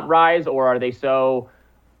does not rise, or are they so,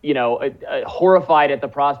 horrified at the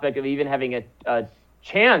prospect of even having a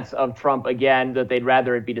chance of Trump again that they'd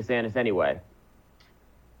rather it be DeSantis anyway?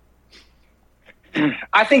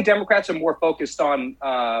 I think Democrats are more focused on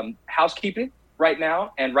housekeeping right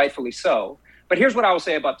now, and rightfully so. But here's what I will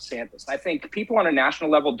say about DeSantis. I think people on a national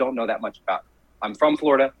level don't know that much about him. I'm from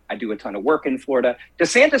Florida. I do a ton of work in Florida.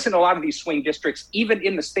 DeSantis in a lot of these swing districts, even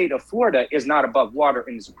in the state of Florida, is not above water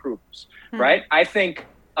in his approvals, right? I think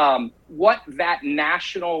what that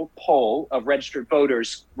national poll of registered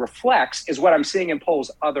voters reflects is what I'm seeing in polls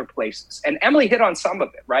other places. And Emily hit on some of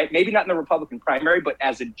it, right? Maybe not in the Republican primary, but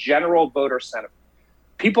as a general voter sentiment.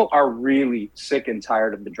 People are really sick and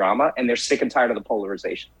tired of the drama, and they're sick and tired of the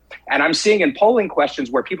polarization. And I'm seeing in polling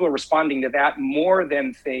questions where people are responding to that more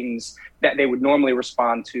than things that they would normally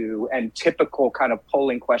respond to, and typical kind of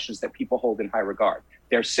polling questions that people hold in high regard.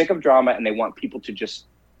 They're sick of drama, and they want people to just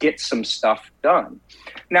get some stuff done.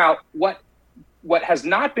 Now, what has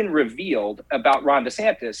not been revealed about Ron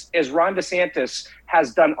DeSantis is Ron DeSantis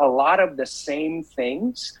has done a lot of the same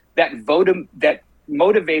things that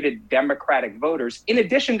motivated Democratic voters, in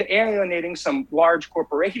addition to alienating some large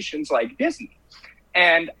corporations like Disney.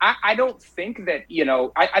 And I don't think that,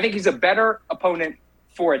 I think he's a better opponent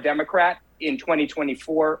for a Democrat in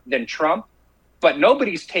 2024 than Trump. But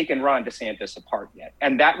nobody's taken Ron DeSantis apart yet.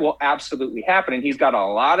 And that will absolutely happen. And he's got a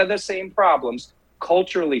lot of the same problems,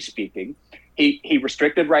 culturally speaking. He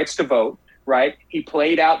restricted rights to vote, right? He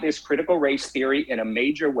played out this critical race theory in a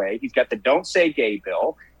major way. He's got the Don't Say Gay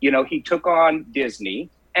bill. He took on Disney.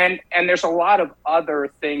 And there's a lot of other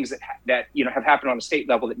things that have happened on a state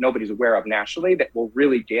level that nobody's aware of nationally that will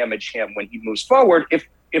really damage him when he moves forward.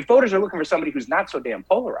 If voters are looking for somebody who's not so damn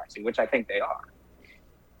polarizing, which I think they are.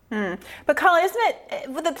 But Colin, isn't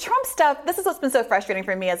it, with the Trump stuff, this is what's been so frustrating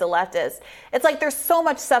for me as a leftist. It's like there's so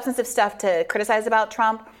much substantive stuff to criticize about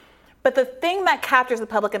Trump. But the thing that captures the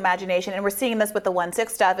public imagination, and we're seeing this with the 1-6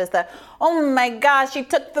 stuff, is the, oh my gosh, he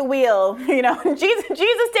took the wheel.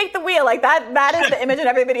 Jesus take the wheel. Like that is the image in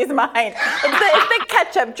everybody's mind. It's the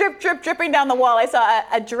ketchup dripping down the wall. I saw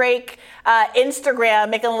a Drake Instagram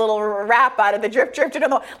making a little rap out of the drip down the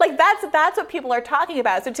wall. Like that's what people are talking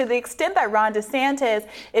about. So to the extent that Ron DeSantis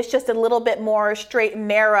is just a little bit more straight and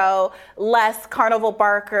narrow, less carnival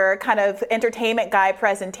barker kind of entertainment guy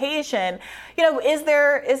presentation, is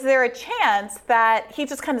there a chance that he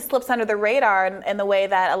just kind of slips under the radar in the way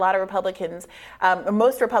that a lot of Republicans, or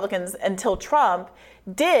most Republicans until Trump,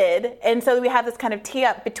 did? And so we have this kind of tee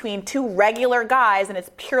up between two regular guys, and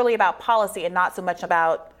it's purely about policy and not so much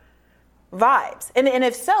about vibes. And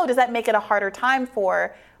if so, does that make it a harder time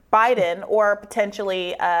for Biden or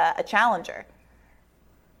potentially a challenger?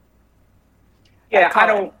 Yeah,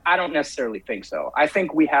 I don't necessarily think so. I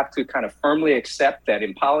think we have to kind of firmly accept that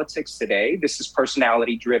in politics today, this is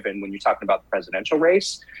personality driven when you're talking about the presidential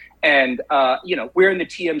race. And, we're in the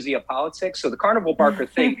TMZ of politics. So the carnival barker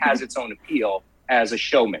thing has its own appeal as a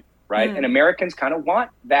showman, right? And Americans kind of want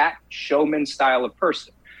that showman style of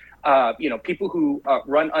person. People who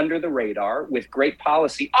run under the radar with great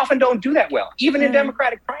policy often don't do that well, even in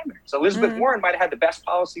Democratic primaries. Elizabeth Warren might have had the best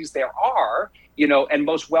policies there are, and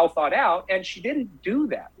most well thought out, and she didn't do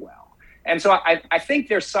that well. And so I think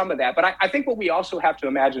there's some of that. But I think what we also have to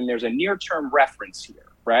imagine, there's a near-term reference here,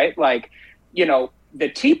 right? Like, the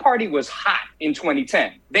Tea Party was hot in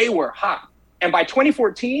 2010. They were hot. And by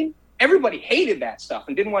 2014, everybody hated that stuff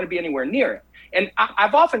and didn't want to be anywhere near it. And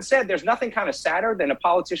I've often said there's nothing kind of sadder than a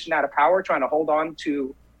politician out of power trying to hold on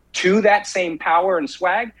to that same power and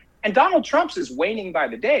swag. And Donald Trump's is waning by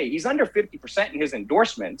the day. He's under 50% in his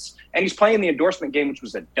endorsements, and he's playing the endorsement game, which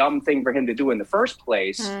was a dumb thing for him to do in the first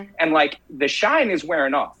place. And like, the shine is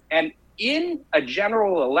wearing off. And in a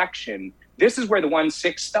general election, this is where the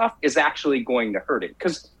 1-6 stuff is actually going to hurt it,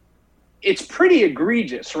 because it's pretty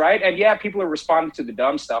egregious, right? And yeah, people are responding to the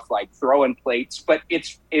dumb stuff like throwing plates, but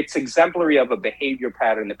it's exemplary of a behavior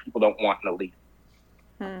pattern that people don't want in a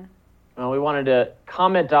leader. Well, we wanted to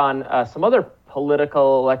comment on some other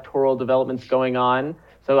political electoral developments going on.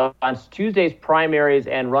 So on Tuesday's primaries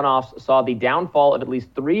and runoffs saw the downfall of at least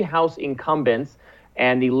 3 House incumbents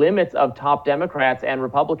and the limits of top Democrats and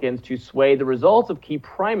Republicans to sway the results of key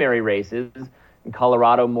primary races. In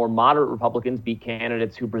Colorado, more moderate Republicans beat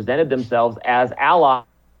candidates who presented themselves as allies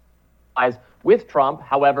with Trump.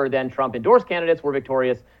 However, then Trump-endorsed candidates were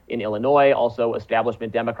victorious in Illinois. Also,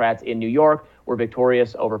 establishment Democrats in New York were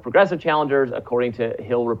victorious over progressive challengers, according to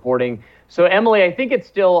Hill reporting. So, Emily, I think it's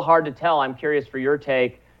still hard to tell. I'm curious for your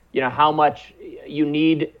take, how much you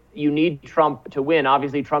need Trump to win.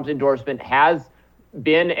 Obviously, Trump's endorsement has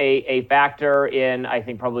been a factor in, I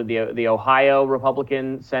think, probably the Ohio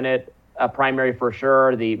Republican Senate primary for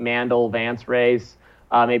sure, the Mandel-Vance race,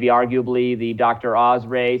 maybe arguably the Dr. Oz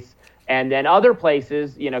race. And then other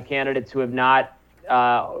places, candidates who have not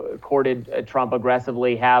courted Trump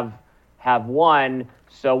aggressively have won.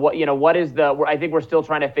 So what is I think we're still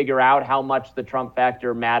trying to figure out how much the Trump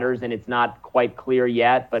factor matters, and it's not quite clear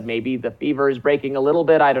yet, but maybe the fever is breaking a little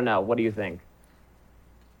bit. I don't know. What do you think?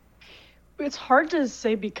 It's hard to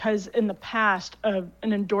say, because in the past of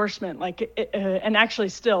an endorsement, and actually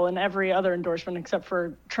still in every other endorsement except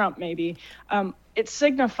for Trump, maybe, it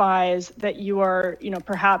signifies that you are,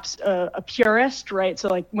 perhaps a purist, right? So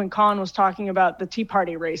like when Colin was talking about the Tea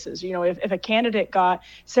Party races, if a candidate got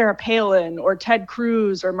Sarah Palin or Ted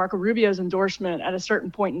Cruz or Marco Rubio's endorsement at a certain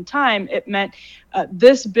point in time, it meant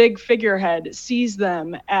this big figurehead sees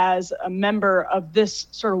them as a member of this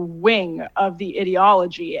sort of wing of the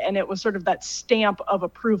ideology. And it was sort of that stamp of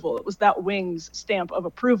approval. It was that wing's stamp of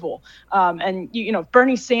approval. And, if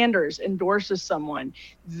Bernie Sanders endorses someone,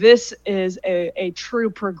 this is a true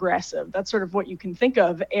progressive. That's sort of what you can think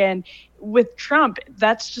of. And with Trump,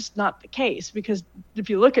 that's just not the case, because if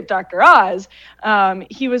you look at Dr. Oz,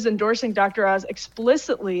 he was endorsing Dr. Oz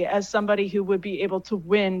explicitly as somebody who would be able to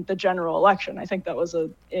win the general election. I think that was a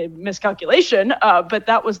miscalculation, but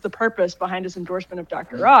that was the purpose behind his endorsement of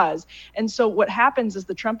Dr. Oz. And so what happens is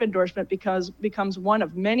the Trump endorsement becomes one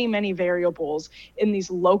of many, many variables in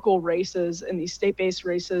these local races, in these state-based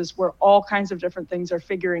races, where all kinds of different things are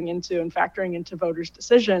figuring into and factoring into voters'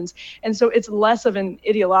 decisions. And so it's less of an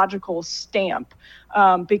ideological stamp,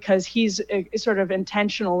 because he's sort of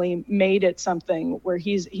intentionally made it something where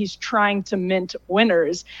he's trying to mint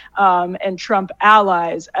winners and Trump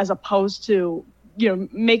allies, as opposed to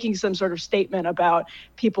making some sort of statement about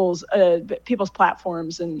people's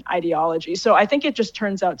platforms and ideology. So I think it just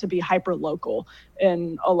turns out to be hyper local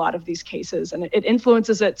in a lot of these cases, and it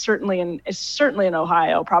influences it certainly in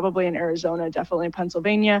Ohio, probably in Arizona, definitely in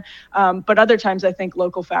Pennsylvania. But other times I think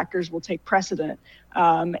local factors will take precedent,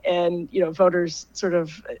 and voters sort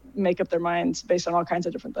of make up their minds based on all kinds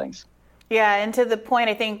of different things. Yeah, and to the point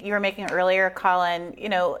I think you were making earlier, Colin,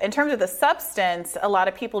 in terms of the substance, a lot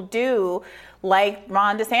of people do like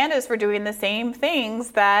Ron DeSantis for doing the same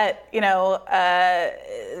things that,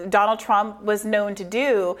 Donald Trump was known to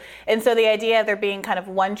do. And so the idea of there being kind of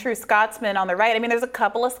one true Scotsman on the right, there's a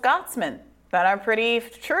couple of Scotsmen that are pretty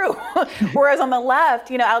true. Whereas on the left,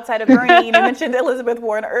 outside of Bernie, you mentioned Elizabeth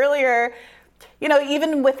Warren earlier,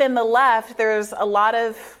 even within the left, there's a lot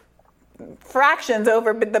of fractions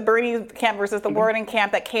over the Bernie camp versus the Warren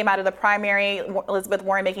camp that came out of the primary. Elizabeth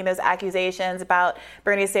Warren making those accusations about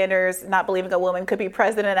Bernie Sanders not believing a woman could be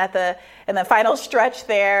president in the final stretch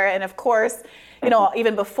there. And of course,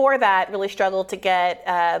 even before that, really struggled to get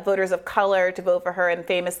voters of color to vote for her, and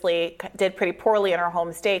famously did pretty poorly in her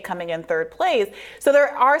home state, coming in third place. So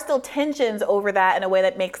there are still tensions over that in a way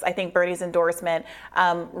that makes, I think, Bernie's endorsement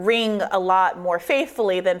ring a lot more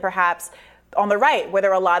faithfully than perhaps on the right, where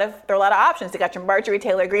there are a lot of options. You got your Marjorie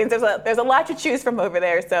Taylor Greens. There's a lot to choose from over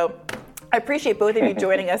there. So I appreciate both of you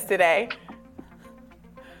joining us today.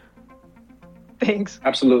 Thanks.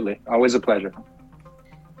 Absolutely. Always a pleasure.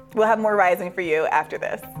 We'll have more Rising for you after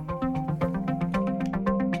this.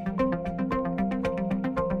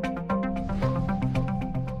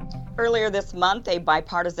 Earlier this month, a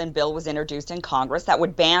bipartisan bill was introduced in Congress that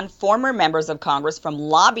would ban former members of Congress from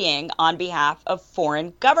lobbying on behalf of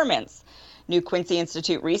foreign governments. New Quincy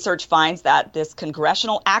Institute research finds that this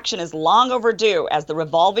congressional action is long overdue, as the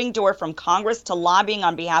revolving door from Congress to lobbying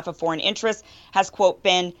on behalf of foreign interests has, quote,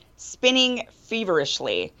 been spinning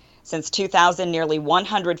feverishly. Since 2000, nearly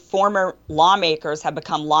 100 former lawmakers have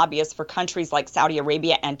become lobbyists for countries like Saudi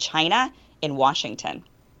Arabia and China in Washington.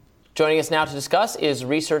 Joining us now to discuss is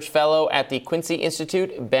research fellow at the Quincy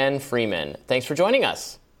Institute, Ben Freeman. Thanks for joining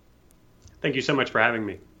us. Thank you so much for having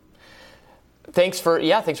me. Thanks for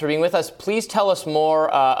being with us. Please tell us more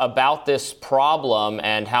about this problem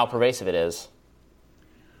and how pervasive it is.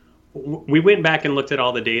 We went back and looked at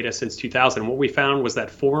all the data since 2000. What we found was that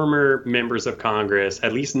former members of Congress,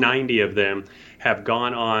 at least 90 of them, have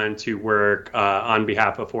gone on to work on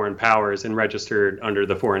behalf of foreign powers and registered under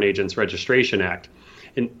the Foreign Agents Registration Act.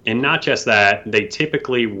 And not just that, they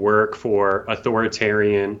typically work for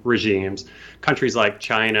authoritarian regimes, countries like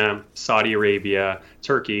China, Saudi Arabia,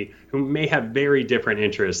 Turkey, who may have very different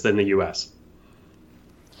interests than the U.S.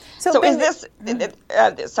 So is this,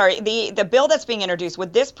 the bill that's being introduced,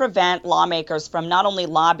 would this prevent lawmakers from not only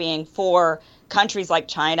lobbying for countries like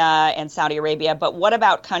China and Saudi Arabia, but what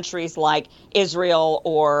about countries like Israel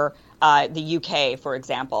or the UK, for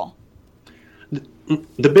example?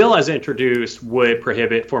 The bill as introduced would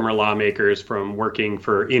prohibit former lawmakers from working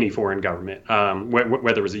for any foreign government,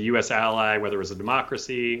 whether it was a U.S. ally, whether it was a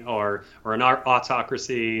democracy or an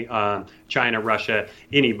autocracy, China, Russia,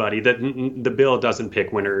 anybody. The bill doesn't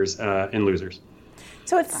pick winners and losers.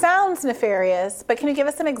 So it sounds nefarious, but can you give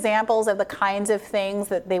us some examples of the kinds of things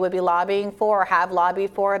that they would be lobbying for or have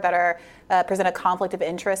lobbied for that are present a conflict of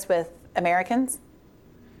interest with Americans?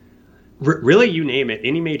 Really, you name it,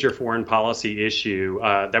 any major foreign policy issue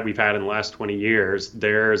that we've had in the last 20 years,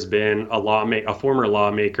 there's been a former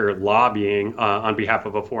lawmaker lobbying on behalf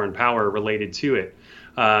of a foreign power related to it.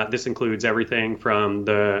 This includes everything from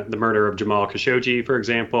the murder of Jamal Khashoggi, for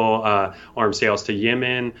example, arms sales to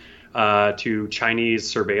Yemen, to Chinese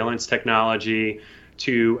surveillance technology,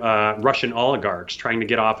 to Russian oligarchs trying to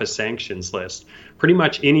get off a sanctions list. Pretty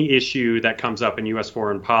much any issue that comes up in U.S.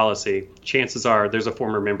 foreign policy, chances are there's a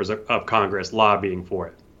former members of Congress lobbying for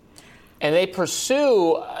it. And they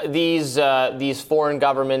pursue these foreign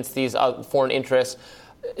governments, these foreign interests.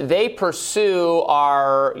 They pursue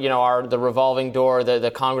the revolving door,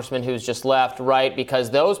 the congressman who's just left, right?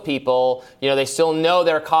 Because those people, they still know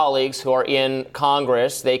their colleagues who are in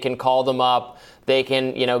Congress. They can call them up. They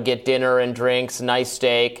can, get dinner and drinks, nice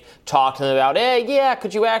steak, talk to them about, hey, yeah,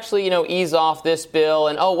 could you actually, ease off this bill?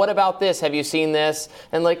 And, oh, what about this? Have you seen this?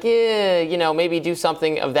 And maybe do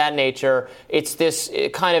something of that nature. It's this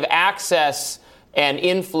kind of access and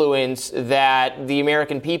influence that the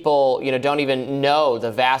American people, don't even know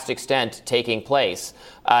the vast extent taking place.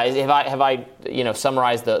 Have I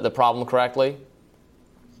summarized the problem correctly?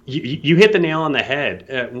 You hit the nail on the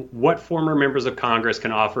head. What former members of Congress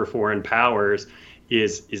can offer foreign powers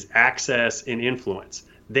is access and influence.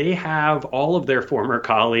 They have all of their former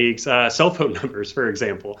colleagues' cell phone numbers, for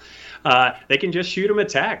example. They can just shoot them a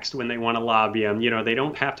text when they want to lobby them. They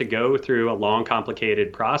don't have to go through a long,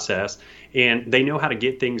 complicated process, and they know how to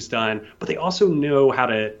get things done, but they also know how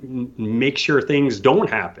to make sure things don't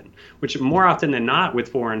happen, which more often than not with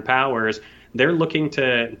foreign powers, they're looking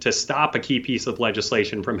to stop a key piece of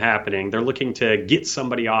legislation from happening. They're looking to get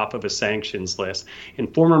somebody off of a sanctions list.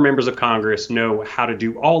 And former members of Congress know how to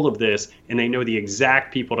do all of this, and they know the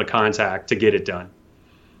exact people to contact to get it done.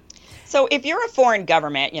 So if you're a foreign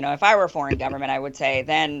government, if I were a foreign government, I would say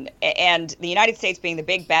then, and the United States being the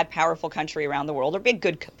big, bad, powerful country around the world, or big,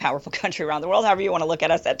 good, powerful country around the world, however you want to look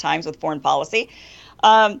at us at times with foreign policy,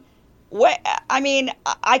 I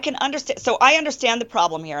can understand. So I understand the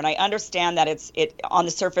problem here, and I understand that it on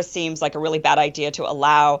the surface seems like a really bad idea to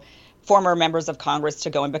allow former members of Congress to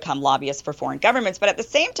go and become lobbyists for foreign governments. But at the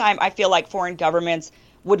same time, I feel like foreign governments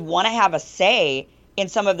would want to have a say in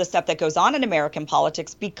some of the stuff that goes on in American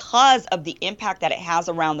politics because of the impact that it has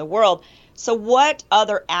around the world. So what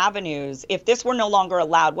other avenues, if this were no longer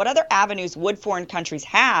allowed, what other avenues would foreign countries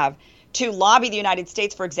have to lobby the United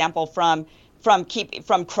States, for example, from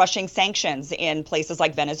crushing sanctions in places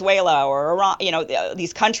like Venezuela or Iran,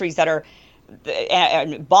 these countries that are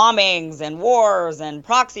bombings and wars and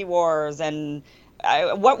proxy wars and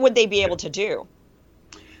what would they be able to do?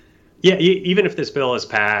 Yeah, even if this bill is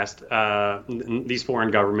passed, these foreign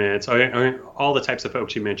governments, all the types of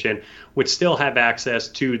folks you mentioned, would still have access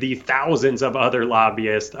to the thousands of other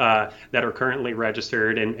lobbyists that are currently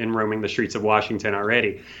registered and roaming the streets of Washington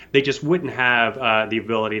already. They just wouldn't have the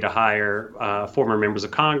ability to hire former members of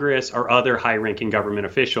Congress or other high-ranking government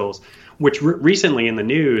officials, which recently in the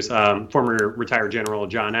news, former retired General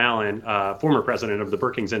John Allen, former president of the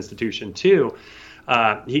Brookings Institution, too,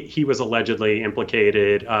 he was allegedly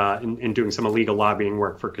implicated in doing some illegal lobbying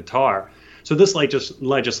work for Qatar. So this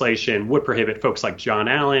legislation would prohibit folks like John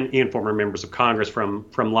Allen and former members of Congress from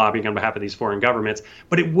lobbying on behalf of these foreign governments,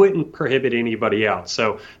 but it wouldn't prohibit anybody else.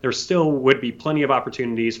 So there still would be plenty of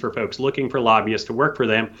opportunities for folks looking for lobbyists to work for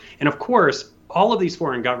them. And of course, all of these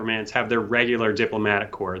foreign governments have their regular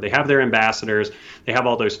diplomatic corps. They have their ambassadors. They have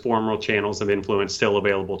all those formal channels of influence still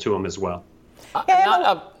available to them as well.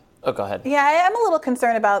 Oh, go ahead. Yeah, I am a little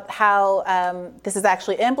concerned about how this is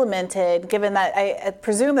actually implemented, given that I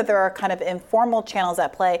presume that there are kind of informal channels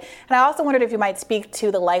at play. And I also wondered if you might speak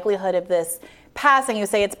to the likelihood of this passing. You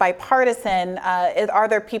say it's bipartisan. Are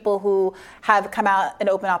there people who have come out in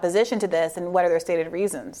open opposition to this, and what are their stated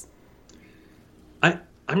reasons?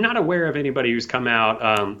 I'm not aware of anybody who's come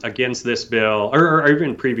out against this bill or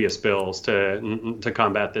even previous bills to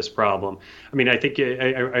combat this problem. I mean, I think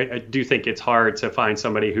I do think it's hard to find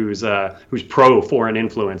somebody who's pro foreign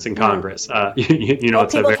influence in Congress.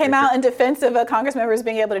 People came out in defense of Congress members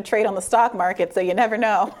being able to trade on the stock market, so you never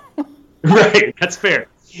know. Right, that's fair.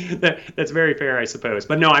 That's very fair, I suppose.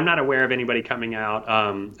 But no, I'm not aware of anybody coming out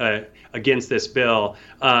against this bill.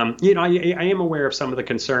 I am aware of some of the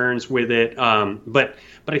concerns with it, but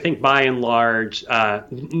I think by and large,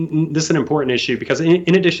 this is an important issue because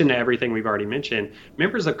in addition to everything we've already mentioned,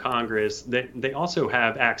 members of Congress, they also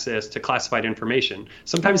have access to classified information,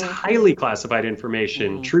 sometimes highly classified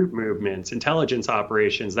information, troop movements, intelligence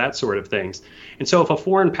operations, that sort of things. And so if a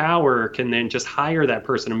foreign power can then just hire that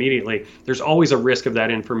person immediately, there's always a risk of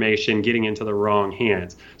that information getting into the wrong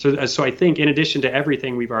hands. So I think in addition to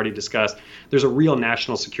everything we've already discussed, there's a real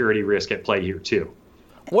national security risk at play here too.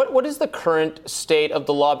 What is the current state of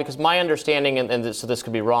the law? Because my understanding, and so this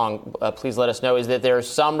could be wrong, please let us know, is that there's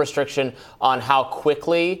some restriction on how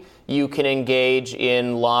quickly you can engage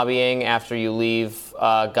in lobbying after you leave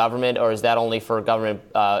government, or is that only for government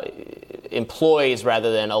employees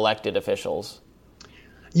rather than elected officials?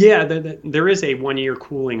 Yeah, there is a 1-year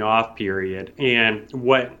cooling off period, and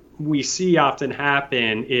what we see often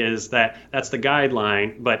happen is that's the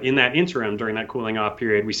guideline, but in that interim, during that cooling off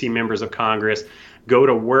period, we see members of Congress go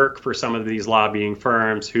to work for some of these lobbying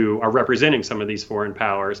firms who are representing some of these foreign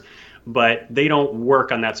powers, but they don't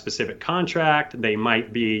work on that specific contract. They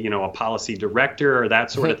might be, a policy director or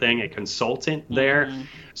that sort of thing, a consultant there.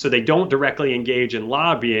 So they don't directly engage in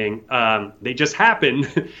lobbying. They just happen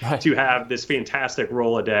to have this fantastic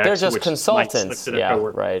Rolodex. They're just which consultants. Yeah,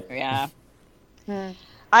 right. Yeah.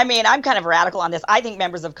 I mean, I'm kind of radical on this. I think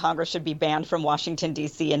members of Congress should be banned from Washington,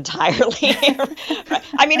 D.C. entirely.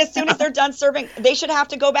 I mean, as soon as they're done serving, they should have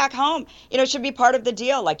to go back home. It should be part of the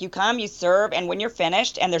deal. Like, you come, you serve, and when you're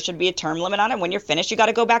finished, and there should be a term limit on it, when you're finished, you got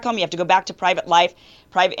to go back home. You have to go back to private life,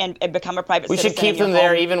 and become a private citizen. We should keep them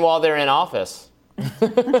there even while they're in office.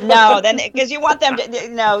 No, then because you want them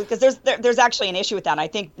to because there's actually an issue with that. And I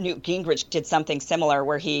think Newt Gingrich did something similar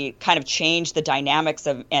where he kind of changed the dynamics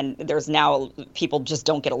and there's now people just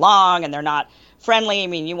don't get along and they're not friendly. I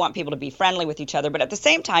mean, you want people to be friendly with each other, but at the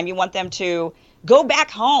same time, you want them to go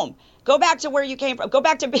back home. Go back to where you came from. Go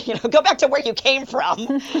back to where you came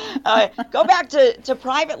from. Go back to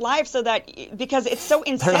private life so that because it's so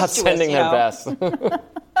incestuous. They're not sending their best.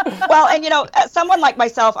 Well, and someone like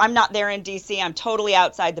myself, I'm not there in D.C. I'm totally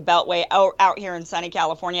outside the Beltway, out here in sunny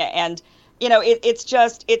California, and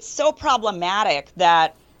it's so problematic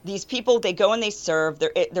that these people, they go and they serve.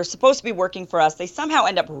 They're supposed to be working for us. They somehow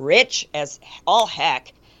end up rich as all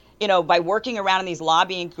heck, by working around in these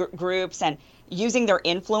lobbying groups and using their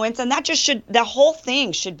influence, and that the whole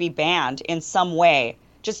thing should be banned in some way.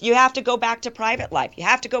 Just you have to go back to private life. You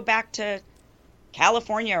have to go back to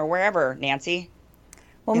California or wherever, Nancy.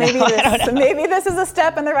 Well, maybe this is a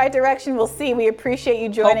step in the right direction. We'll see. We appreciate you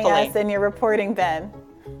joining us and your reporting, Ben.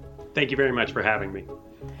 Thank you very much for having me.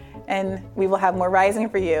 And we will have more Rising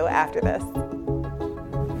for you after this.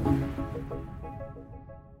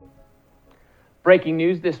 Breaking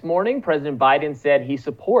news this morning, President Biden said he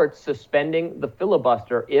supports suspending the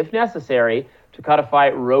filibuster if necessary to codify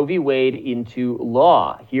Roe v. Wade into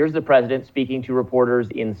law. Here's the president speaking to reporters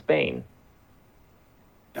in Spain.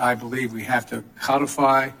 I believe we have to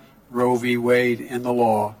codify Roe v. Wade in the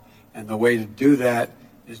law, and the way to do that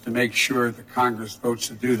is to make sure the Congress votes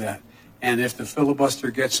to do that. And if the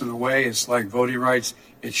filibuster gets in the way, it's like voting rights.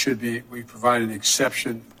 It should be, we provide an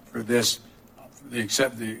exception for this,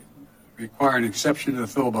 require an exception to the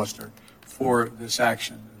filibuster for this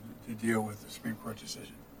action to deal with the Supreme Court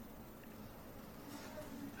decision.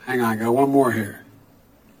 Hang on, I got one more here.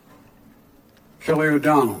 Kelly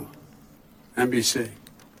O'Donnell, NBC.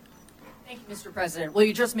 Thank you, Mr. President. Well,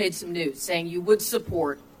 you just made some news saying you would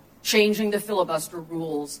support changing the filibuster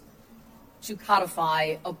rules to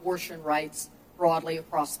codify abortion rights broadly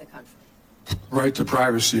across the country. Right to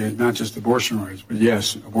privacy, not just abortion rights, but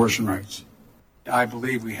yes, abortion rights. I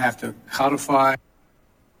believe we have to codify.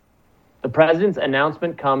 The president's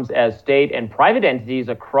announcement comes as state and private entities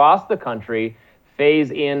across the country phase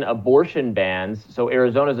in abortion bans. So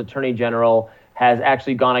Arizona's attorney general has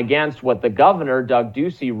actually gone against what the governor, Doug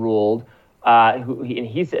Ducey, ruled.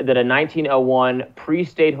 He said that a 1901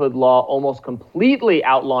 pre-statehood law almost completely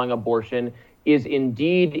outlawing abortion is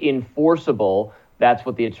indeed enforceable. That's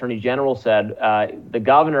what the attorney general said. The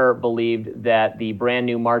governor believed that the brand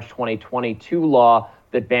new March 2022 law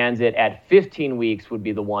that bans it at 15 weeks would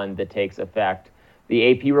be the one that takes effect.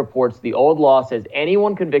 The AP reports the old law says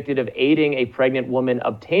anyone convicted of aiding a pregnant woman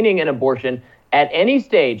obtaining an abortion at any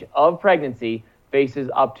stage of pregnancy faces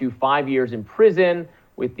up to 5 years in prison,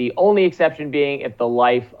 with the only exception being if the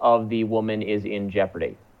life of the woman is in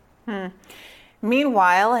jeopardy.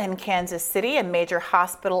 Meanwhile, in Kansas City, a major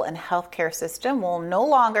hospital and healthcare system will no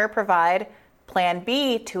longer provide Plan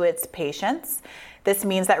B to its patients. This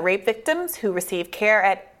means that rape victims who receive care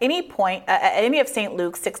at any point at any of St.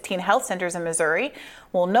 Luke's 16 health centers in Missouri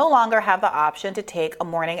will no longer have the option to take a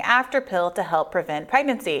morning after pill to help prevent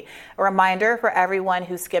pregnancy. A reminder for everyone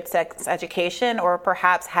who skipped sex education or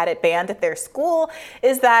perhaps had it banned at their school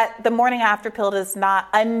is that the morning after pill does not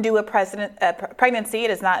undo a pregnancy.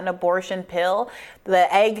 It is not an abortion pill.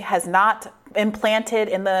 The egg has not implanted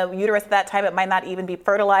in the uterus at that time. It might not even be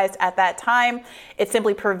fertilized at that time. It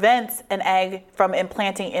simply prevents an egg from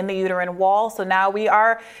implanting in the uterine wall. So now we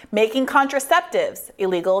are making contraceptives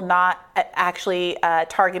illegal, not actually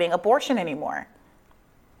targeting abortion anymore.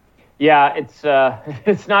 Yeah,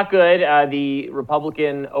 it's not good. The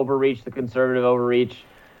Republican overreach, the conservative overreach,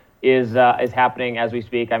 is happening as we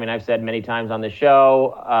speak. I mean, I've said many times on the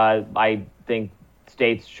show, I think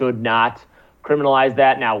states should not criminalize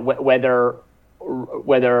that. Now, whether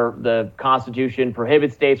the Constitution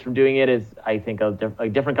prohibits states from doing it is, I think, a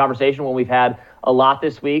different conversation when we've had a lot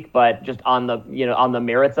this week. But just on the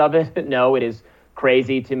merits of it, no, it is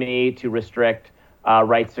crazy to me to restrict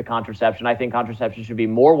rights to contraception. I think contraception should be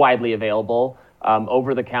more widely available,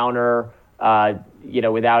 over the counter,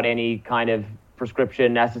 without any kind of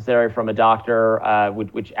prescription necessary from a doctor,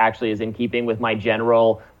 which actually is in keeping with my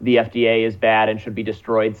general the FDA is bad and should be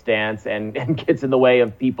destroyed stance, and gets in the way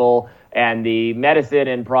of people and the medicine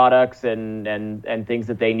and products and things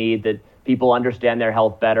that they need, that people understand their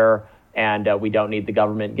health better, and we don't need the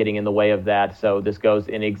government getting in the way of that. So this goes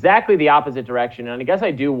in exactly the opposite direction. And I guess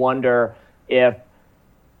I do wonder if,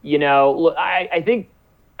 I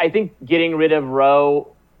think getting rid of Roe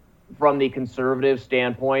from the conservative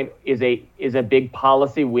standpoint is a big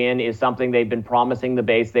policy win, is something they've been promising the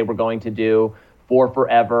base they were going to do for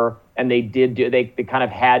forever, and they did do. They kind of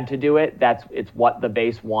had to do it. It's what the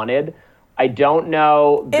base wanted. I don't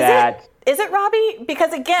know Is it, Robbie?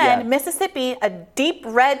 Because again, yes. Mississippi, a deep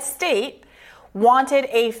red state, wanted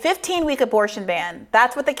a 15-week abortion ban.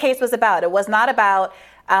 That's what the case was about. It was not about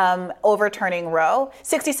overturning Roe.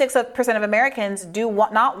 66% of Americans do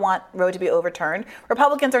not want Roe to be overturned.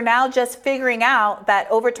 Republicans are now just figuring out that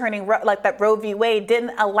overturning Roe, like that Roe v. Wade,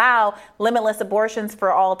 didn't allow limitless abortions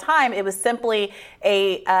for all time. It was simply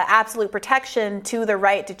a absolute protection to the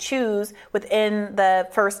right to choose within the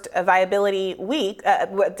first viability week,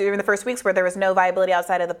 during the first weeks where there was no viability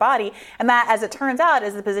outside of the body. And that, as it turns out,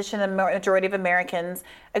 is the position a majority of Americans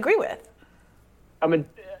agree with. I mean,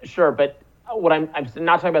 sure, but what I'm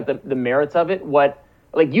not talking about the merits of it.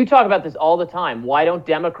 You talk about this all the time. Why don't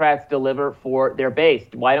Democrats deliver for their base?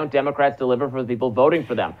 Why don't Democrats deliver for the people voting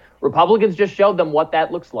for them? Republicans just showed them what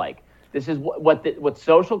that looks like. This is what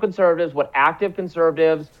social conservatives, what active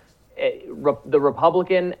conservatives, the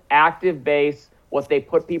Republican active base, what they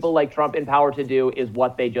put people like Trump in power to do is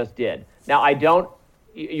what they just did. Now,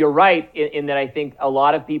 you're right in that I think a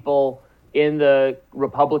lot of people in the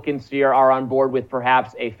Republican sphere are on board with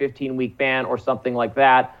perhaps a 15-week ban or something like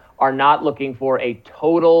that, are not looking for a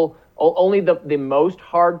total, only the most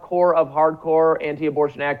hardcore of hardcore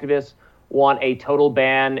anti-abortion activists want a total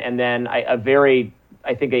ban, and then I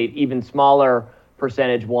think a even smaller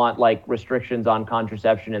percentage want like restrictions on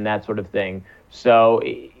contraception and that sort of thing. So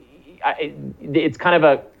it's kind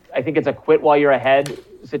of I think it's a quit while you're ahead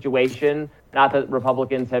situation. Not that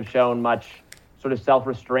Republicans have shown much sort of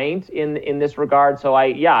self-restraint in this regard. So I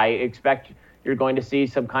expect you're going to see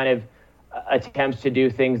some kind of attempts to do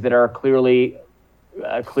things that are clearly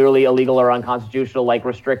illegal or unconstitutional, like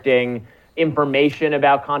restricting information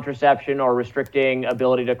about contraception or restricting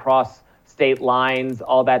ability to cross state lines,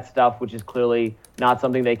 all that stuff, which is clearly not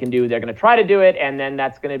something they can do. They're going to try to do it, and then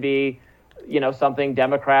that's going to be, something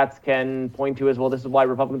Democrats can point to as, well, this is why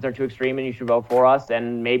Republicans are too extreme and you should vote for us,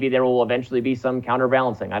 and maybe there will eventually be some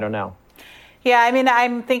counterbalancing. I don't know. Yeah, I mean,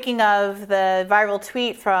 I'm thinking of the viral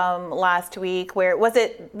tweet from last week where was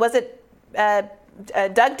it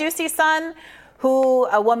Doug Ducey's son, who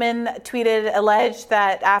a woman alleged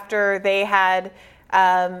that after they had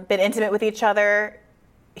been intimate with each other,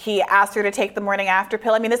 he asked her to take the morning after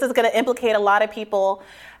pill. I mean, this is going to implicate a lot of people,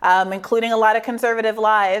 including a lot of conservative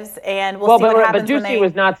lives, and we'll see what happens. But Ducey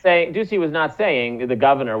was not saying, the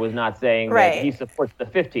governor was not saying that he supports the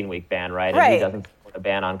 15-week ban, right? And he doesn't support a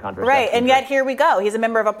ban on contraception. Right, and yet here we go. He's a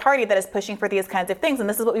member of a party that is pushing for these kinds of things, and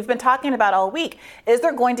this is what we've been talking about all week. Is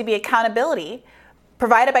there going to be accountability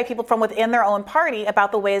provided by people from within their own party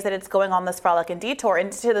about the ways that it's going on this frolic and detour? And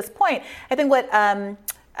to this point, I think what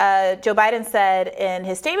Joe Biden said in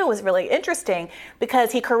his statement was really interesting,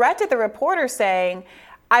 because he corrected the reporter saying,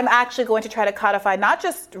 I'm actually going to try to codify not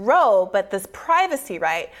just Roe, but this privacy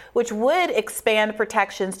right, which would expand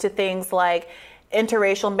protections to things like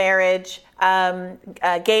interracial marriage,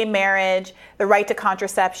 gay marriage, the right to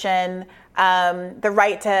contraception, the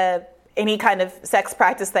right to any kind of sex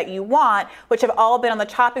practice that you want, which have all been on the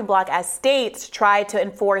chopping block as states try to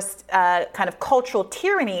enforce kind of cultural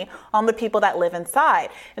tyranny on the people that live inside.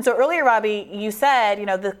 And so earlier, Robbie, you said,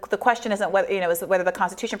 the question isn't whether, is whether the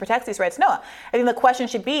Constitution protects these rights. No, I think the question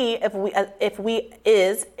should be if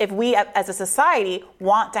we as a society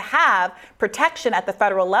want to have protection at the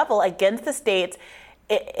federal level against the states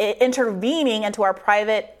intervening into our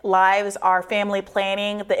private lives, our family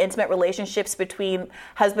planning, the intimate relationships between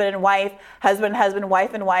husband and wife,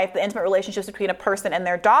 wife and wife, the intimate relationships between a person and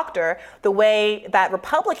their doctor, the way that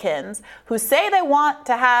Republicans who say they want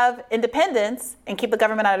to have independence and keep the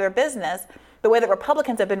government out of their business, the way that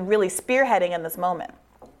Republicans have been really spearheading in this moment.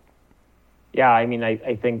 Yeah, I mean,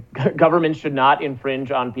 I think government should not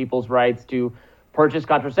infringe on people's rights to purchase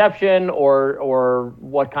contraception or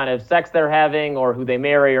what kind of sex they're having or who they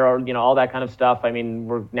marry or all that kind of stuff. I mean,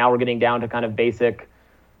 we're getting down to kind of basic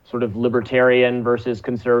sort of libertarian versus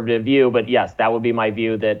conservative view. But yes, that would be my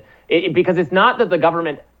view, that because it's not that the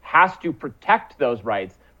government has to protect those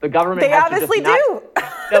rights. The government they obviously do.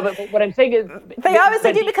 No, but what I'm saying is they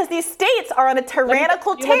obviously do, because these states are on a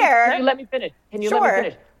tyrannical tear. Can you let me finish? Let me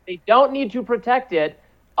finish? They don't need to protect it.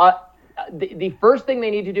 The first thing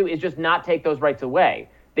they need to do is just not take those rights away.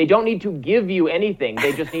 They don't need to give you anything.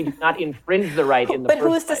 They just need to not infringe the right in the first place.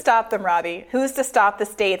 But who's to stop them, Robbie? Who's to stop the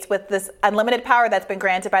states with this unlimited power that's been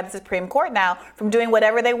granted by the Supreme Court now from doing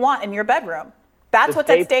whatever they want in your bedroom? That's what's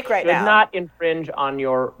at stake right now. Should not infringe on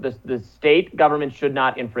the state government should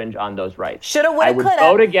not infringe on those rights. Shoulda, woulda, coulda.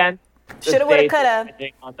 I would vote against shoulda, woulda,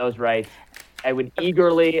 coulda. On those rights. I would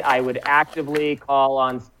actively call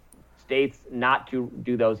on states not to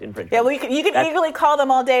do those infringements. Yeah, well, you can eagerly call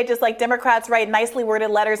them all day, just like Democrats write nicely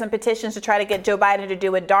worded letters and petitions to try to get Joe Biden to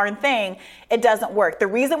do a darn thing. It doesn't work. The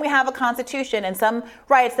reason we have a constitution and some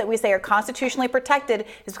rights that we say are constitutionally protected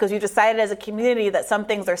is because we've decided as a community that some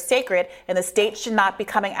things are sacred and the state should not be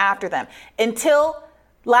coming after them. Until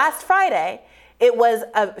last Friday, it was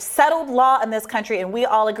a settled law in this country, and we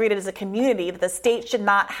all agreed as a community that the state should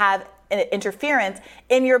not have interference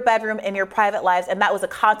in your bedroom, in your private lives, and that was a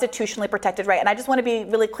constitutionally protected right. And I just want to be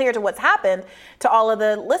really clear to what's happened to all of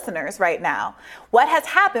the listeners right now. What has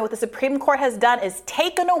happened, what the Supreme Court has done, is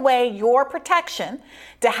taken away your protection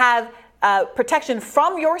to have protection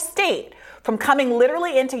from your state from coming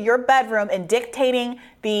literally into your bedroom and dictating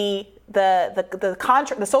the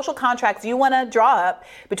social contracts you want to draw up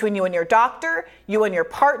between you and your doctor, you and your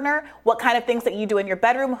partner, what kind of things that you do in your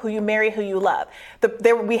bedroom, who you marry, who you love.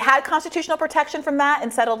 We had constitutional protection from that in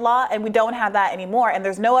settled law, and we don't have that anymore. And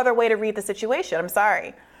there's no other way to read the situation. I'm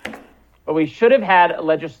sorry. But we should have had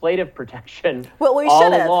legislative protection all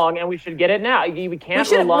along, and we should get it now. We can't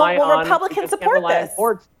rely on Republicans support this.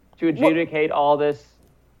 Courts to adjudicate all this.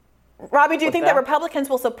 Robbie, do you think that Republicans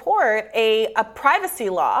will support a privacy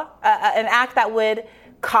law, an act that would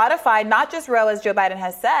codify not just Roe, as Joe Biden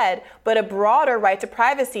has said, but a broader right to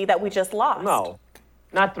privacy that we just lost? No,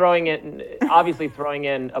 not throwing in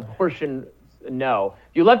abortion. No,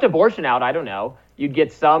 if you left abortion out, I don't know.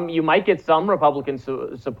 You might get some Republican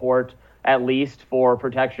support, at least, for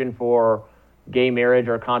protection for gay marriage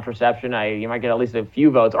or contraception, you might get at least a few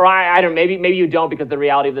votes. Or I don't. Maybe you don't, because the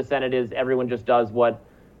reality of the Senate is everyone just does what,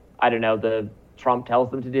 I don't know, the Trump tells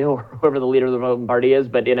them to do, or whoever the leader of the Republican Party is.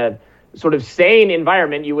 But in a sort of sane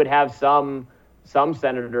environment, you would have some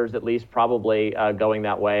senators at least probably going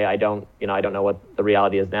that way. I don't know what the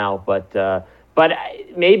reality is now, but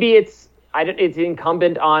maybe it's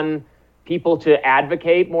incumbent on people to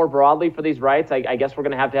advocate more broadly for these rights. I guess we're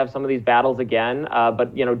going to have some of these battles again.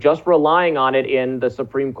 But just relying on it in the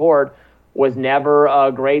Supreme Court was never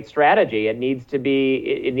a great strategy.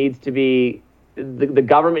 The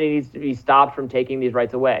government needs to be stopped from taking these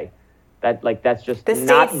rights away. That's just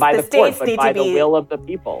not by the court, but by the will of the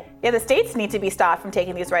people. Yeah, the states need to be stopped from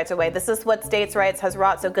taking these rights away. This is what states' rights has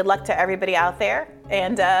wrought. So good luck to everybody out there.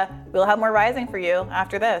 And we'll have more rising for you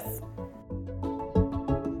after this.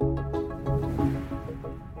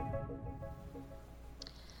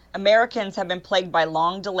 Americans have been plagued by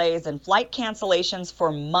long delays and flight cancellations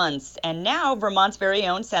for months. And now Vermont's very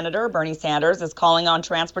own Senator Bernie Sanders is calling on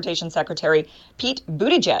Transportation Secretary Pete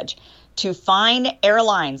Buttigieg to fine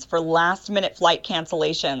airlines for last-minute flight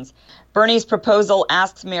cancellations. Bernie's proposal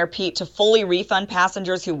asks Mayor Pete to fully refund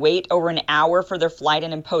passengers who wait over an hour for their flight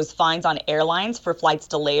and impose fines on airlines for flights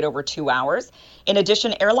delayed over 2 hours. In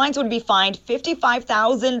addition, airlines would be fined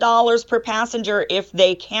 $55,000 per passenger if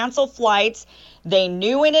they cancel flights they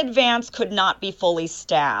knew in advance could not be fully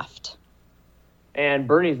staffed. And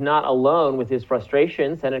Bernie's not alone with his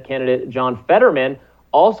frustration. Senate candidate John Fetterman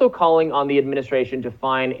also calling on the administration to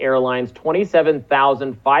fine airlines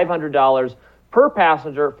 $27,500 per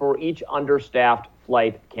passenger for each understaffed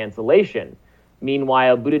flight cancellation.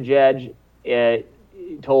 Meanwhile, Buttigieg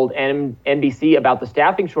told NBC about the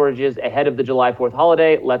staffing shortages ahead of the July 4th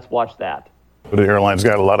holiday. Let's watch that. The airlines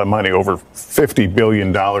got a lot of money, over $50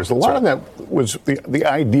 billion. A lot of that was, the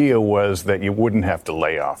idea was that you wouldn't have to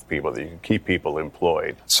lay off people, that you could keep people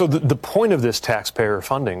employed. So the point of this taxpayer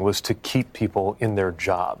funding was to keep people in their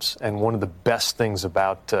jobs. And one of the best things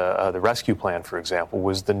about the rescue plan, for example,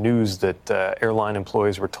 was the news that airline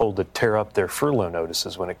employees were told to tear up their furlough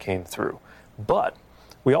notices when it came through. But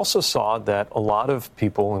we also saw that a lot of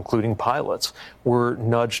people, including pilots, were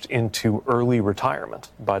nudged into early retirement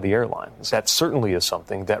by the airlines. That certainly is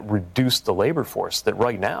something that reduced the labor force that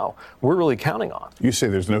right now we're really counting on. You say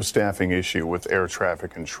there's no staffing issue with air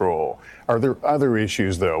traffic control. Are there other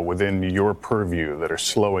issues, though, within your purview that are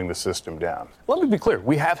slowing the system down? Let me be clear.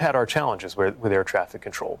 We have had our challenges with air traffic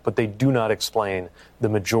control, but they do not explain the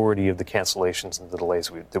majority of the cancellations and the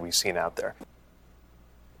delays that we've seen out there.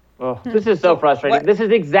 Oh, this is so frustrating. This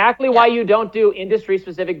is exactly why you don't do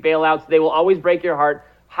industry-specific bailouts. They will always break your heart.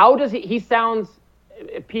 How does he sounds,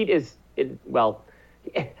 Pete is, well,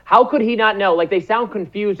 how could he not know? Like, they sound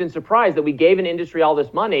confused and surprised that we gave an industry all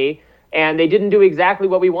this money and they didn't do exactly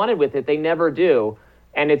what we wanted with it. They never do.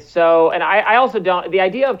 And it's so, and I also don't, the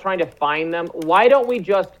idea of trying to fine them, why doesn't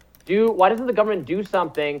the government do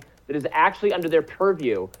something that is actually under their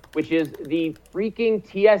purview, which is the freaking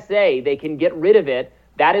TSA? They can get rid of it.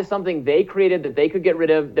 That is something they created that they could get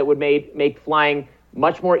rid of, that would make flying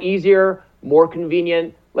much more easier, more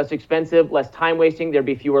convenient, less expensive, less time wasting. There'd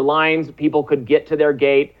be fewer lines. People could get to their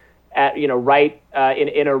gate at, in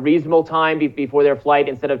a reasonable time before their flight,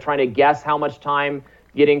 instead of trying to guess how much time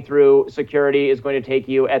getting through security is going to take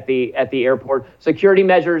you at the airport. Security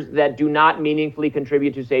measures that do not meaningfully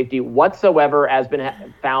contribute to safety whatsoever has been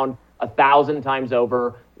found 1,000 times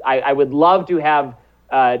over. I would love to have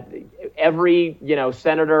every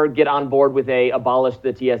senator get on board with a abolish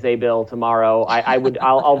the TSA bill tomorrow.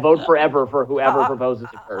 I'll vote forever for whoever proposes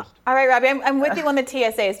it first. All right, Robbie, I'm with you on the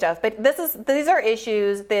TSA stuff, but these are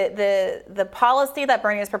issues. The policy that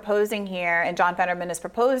Bernie is proposing here and John Fetterman is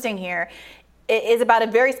proposing here is about a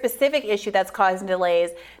very specific issue that's causing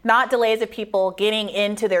delays, not delays of people getting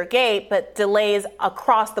into their gate, but delays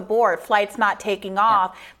across the board, flights not taking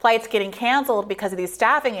off, flights getting canceled because of these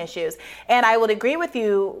staffing issues. And I would agree with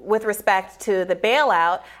you with respect to the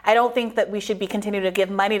bailout. I don't think that we should be continuing to give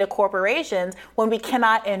money to corporations when we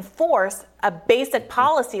cannot enforce a basic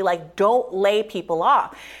policy like don't lay people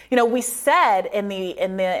off. We said in the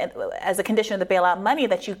as a condition of the bailout money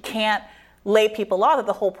that you can't lay people off, that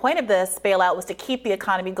the whole point of this bailout was to keep the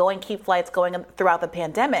economy going, keep flights going throughout the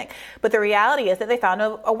pandemic. But the reality is that they found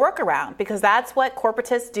a workaround, because that's what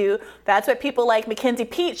corporatists do. That's what people like Mackenzie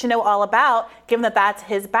Pete should know all about, given that that's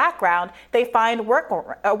his background. They find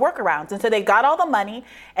workarounds. And so they got all the money,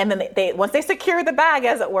 and then they once they secured the bag,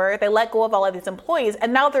 as it were, they let go of all of these employees.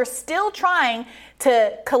 And now they're still trying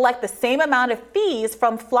to collect the same amount of fees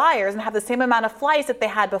from flyers and have the same amount of flights that they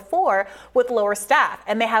had before with lower staff.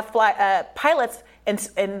 And they have pilots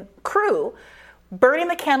and crew burning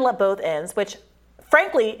the candle at both ends, which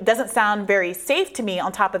frankly doesn't sound very safe to me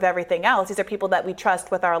on top of everything else. These are people that we trust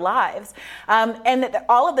with our lives. And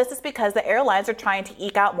all of this is because the airlines are trying to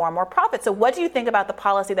eke out more and more profit. So what do you think about the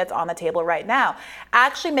policy that's on the table right now?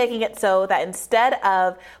 Actually making it so that instead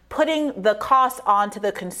of putting the cost onto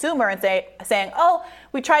the consumer and saying, oh,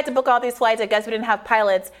 we tried to book all these flights, I guess we didn't have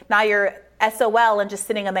pilots, now you're SOL and just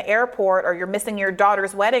sitting in the airport, or you're missing your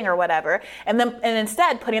daughter's wedding or whatever, and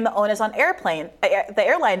instead putting the onus on the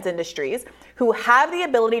airlines industries, who have the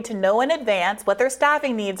ability to know in advance what their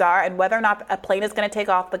staffing needs are and whether or not a plane is going to take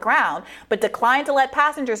off the ground, but decline to let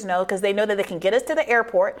passengers know because they know that they can get us to the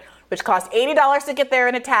airport, which costs $80 to get there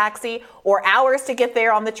in a taxi or hours to get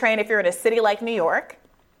there on the train if you're in a city like New York.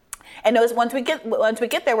 And knows once we get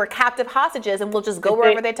there, we're captive hostages, and we'll just go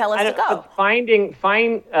wherever they tell us to go. Fining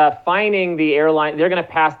the airline, they're going to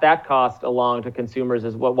pass that cost along to consumers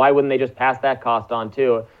as well. Why wouldn't they just pass that cost on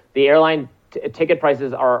too? The airline ticket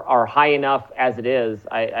prices are high enough as it is.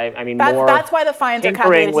 I mean, that's why the fines are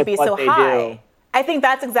calculated to be so high. I think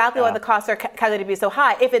that's exactly why the costs are calculated to be so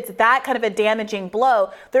high. If it's that kind of a damaging blow,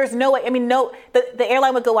 there's no way. I mean, the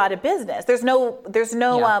airline would go out of business. There's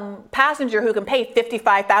no passenger who can pay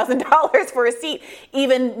 $55,000 for a seat.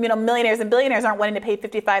 Even millionaires and billionaires aren't wanting to pay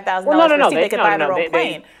 $55,000 for a seat. They could buy their own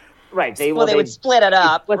plane. Right. They would split it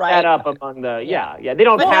up. Split that up among the They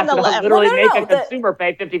don't have to literally make a consumer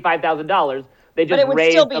pay $55,000. They just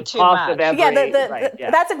raise the cost of every.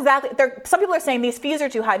 That's exactly. Some people are saying these fees are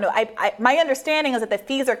too high. No, my understanding is that the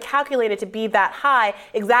fees are calculated to be that high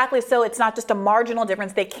exactly so it's not just a marginal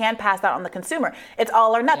difference. They can pass that on the consumer. It's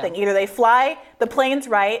all or nothing. Either they fly the planes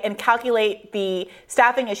right and calculate the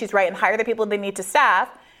staffing issues right and hire the people they need to staff,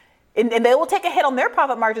 and they will take a hit on their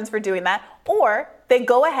profit margins for doing that, or they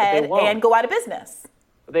go ahead and go out of business.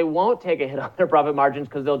 They won't take a hit on their profit margins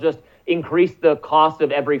because they'll just increase the cost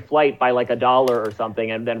of every flight by like $1 or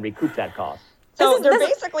something and then recoup that cost. So they're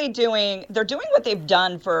basically doing what they've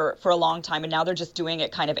done for a long time, and now they're just doing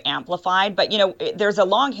it kind of amplified. But, there's a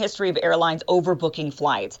long history of airlines overbooking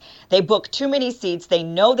flights. They book too many seats. They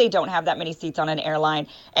know they don't have that many seats on an airline,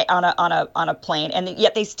 on a plane, and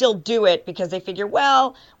yet they still do it because they figure,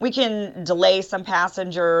 well, we can delay some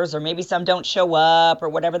passengers, or maybe some don't show up, or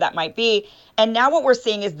whatever that might be. And now what we're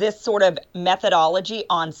seeing is this sort of methodology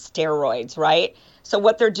on steroids, right? So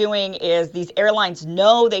what they're doing is these airlines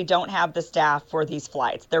know they don't have the staff for these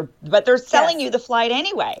flights. But they're selling you the flight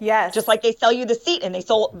anyway. Yes. Just like they sell you the seat, and they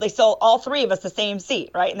sold all three of us the same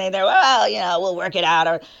seat, right? And they're, we'll work it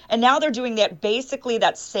out. And now they're doing basically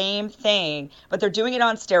that same thing, but they're doing it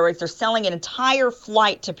on steroids. They're selling an entire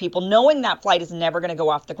flight to people, knowing that flight is never going to go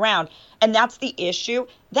off the ground. And that's the issue.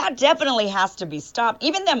 That definitely has to be stopped.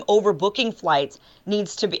 Even them overbooking flights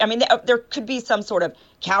needs to be, there could be some sort of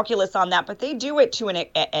calculus on that, but they do it to an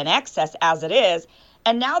excess as it is.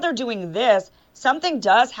 And now they're doing this. Something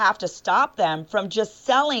does have to stop them from just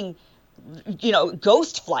selling,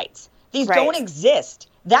 ghost flights. These don't exist.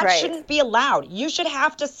 That shouldn't be allowed. You should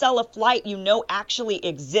have to sell a flight actually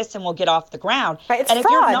exists and will get off the ground. Right, it's and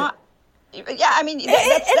fraud. If you're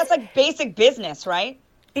not, that's like basic business, right?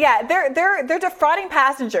 Yeah, they're defrauding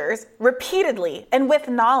passengers repeatedly and with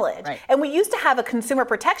knowledge. Right. And we used to have a consumer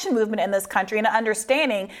protection movement in this country and an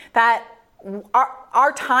understanding that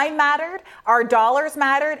our time mattered, our dollars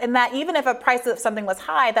mattered, and that even if a price of something was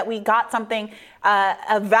high, that we got something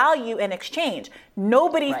of value in exchange.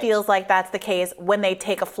 Nobody feels like that's the case when they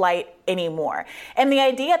take a flight anymore. And the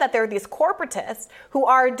idea that there are these corporatists who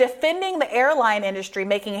are defending the airline industry,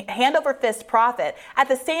 making hand over fist profit, at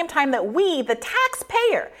the same time that we, the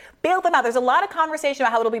taxpayer, bail them out. There's a lot of conversation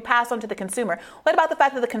about how it'll be passed on to the consumer. What about the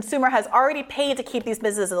fact that the consumer has already paid to keep these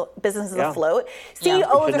businesses afloat?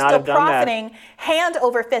 CEOs are still profiting hand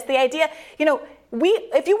over fist. The idea,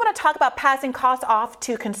 if you want to talk about passing costs off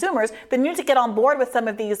to consumers, then you need to get on board with some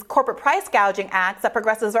of these corporate price gouging acts that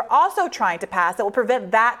progressives are also trying to pass that will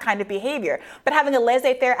prevent that kind of behavior. But having a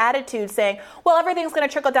laissez-faire attitude saying, well, everything's going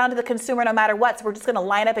to trickle down to the consumer no matter what, so we're just going to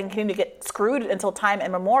line up and continue to get screwed until time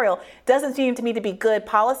immemorial, doesn't seem to me to be good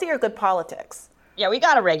policy or good politics. Yeah, we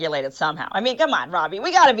got to regulate it somehow. Come on, Robbie.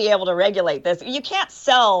 We got to be able to regulate this. You can't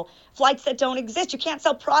sell flights that don't exist. You can't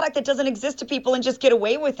sell product that doesn't exist to people and just get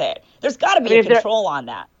away with it. There's got to be a control on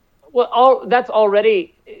that. Well, that's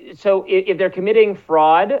already so. If they're committing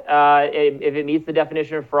fraud, if it meets the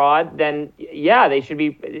definition of fraud, then they should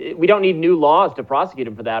be. We don't need new laws to prosecute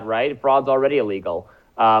them for that, right? Fraud's already illegal.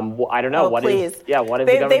 I don't know. What is the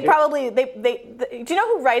government do you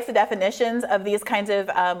know who writes the definitions of these kinds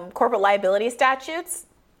of corporate liability statutes?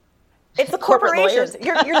 It's the corporations.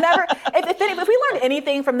 You're never. If we learned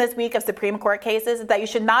anything from this week of Supreme Court cases, is that you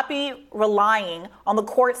should not be relying on the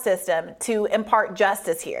court system to impart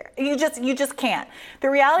justice here. You just can't. The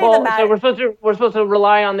reality of the matter. So we're supposed to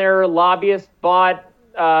rely on their lobbyist bought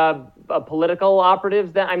political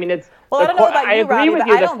operatives. Then I mean, it's. Well, I don't know about you, Robbie, but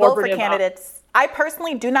I don't vote for candidates. I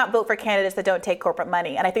personally do not vote for candidates that don't take corporate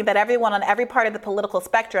money. And I think that everyone on every part of the political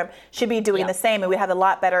spectrum should be doing the same. And we have a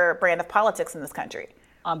lot better brand of politics in this country.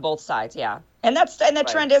 On both sides, yeah. And the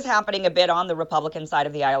trend is happening a bit on the Republican side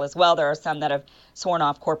of the aisle as well. There are some that have sworn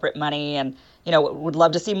off corporate money and, would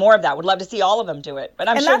love to see more of that. Would love to see all of them do it. But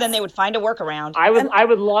I'm sure then they would find a workaround. I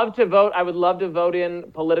would love to vote. I would love to vote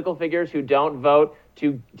in political figures who don't vote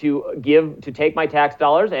to take my tax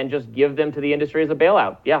dollars and just give them to the industry as a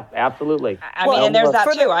bailout. Yeah, absolutely. I mean, and there's that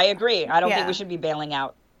too. I agree. I don't think we should be bailing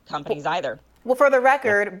out companies either. Well, for the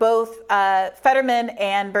record, both Fetterman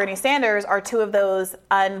and Bernie Sanders are two of those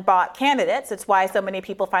unbought candidates. It's why so many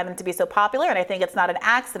people find them to be so popular, and I think it's not an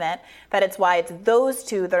accident that it's why it's those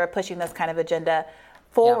two that are pushing this kind of agenda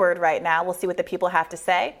forward right now. We'll see what the people have to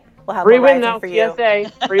say. We'll have free more win rising now, for you.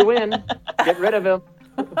 TSA. Free win. Get rid of him.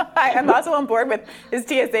 I'm also on board with his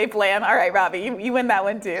TSA plan. All right, Robbie, you win that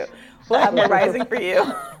one too. We'll have more rising for you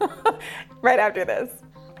right after this.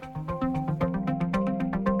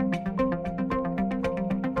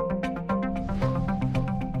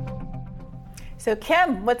 So,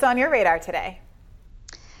 Kim, what's on your radar today?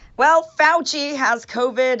 Well, Fauci has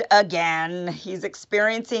COVID again. He's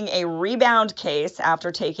experiencing a rebound case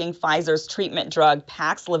after taking Pfizer's treatment drug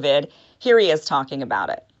Paxlovid. Here he is talking about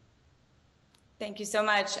it. Thank you so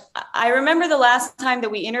much. I remember the last time that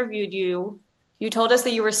we interviewed you, you told us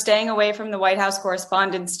that you were staying away from the White House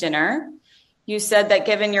Correspondents' Dinner. You said that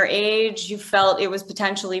given your age, you felt it was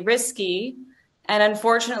potentially risky. And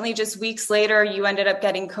unfortunately, just weeks later, you ended up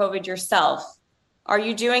getting COVID yourself. Are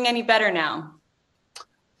you doing any better now?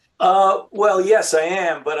 Well, yes, I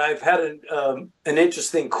am. But I've had an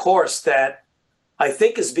interesting course that I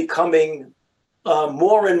think is becoming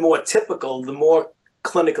more and more typical the more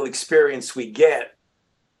clinical experience we get.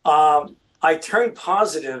 I turned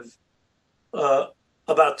positive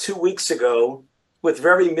about 2 weeks ago with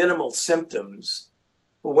very minimal symptoms.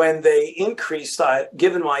 When they increased,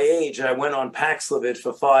 given my age, I went on Paxlovid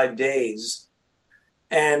for 5 days.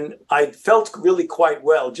 And I felt really quite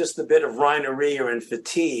well, just a bit of rhinorrhea and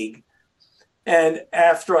fatigue. And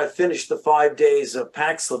after I finished the 5 days of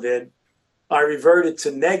Paxlovid, I reverted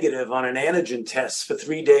to negative on an antigen test for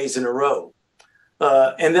 3 days in a row.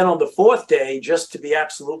 And then on the 4th day, just to be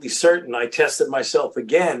absolutely certain, I tested myself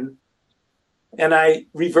again, and I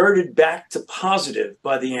reverted back to positive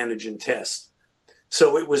by the antigen test.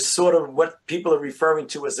 So it was sort of what people are referring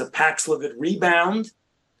to as a Paxlovid rebound.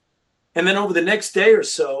 And then over the next day or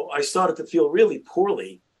so, I started to feel really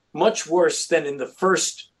poorly, much worse than in the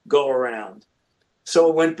first go around.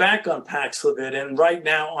 So I went back on Paxlovid, and right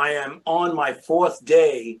now I am on my 4th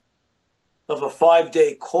day of a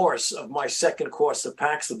 5-day course of my second course of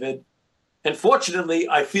Paxlovid. And fortunately,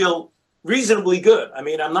 I feel reasonably good. I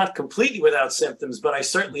mean, I'm not completely without symptoms, but I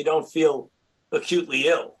certainly don't feel acutely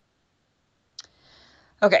ill.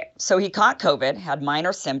 Okay, so he caught COVID, had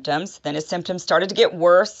minor symptoms. Then his symptoms started to get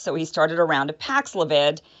worse, so he started a round of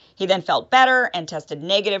Paxlovid. He then felt better and tested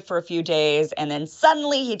negative for a few days, and then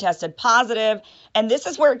suddenly he tested positive. And this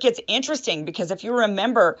is where it gets interesting, because if you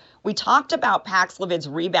remember, we talked about Paxlovid's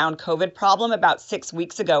rebound COVID problem about 6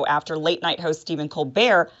 weeks ago after late night host Stephen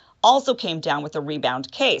Colbert also came down with a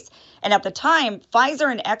rebound case. And at the time,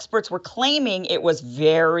 Pfizer and experts were claiming it was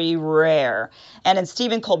very rare. And in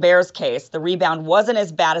Stephen Colbert's case, the rebound wasn't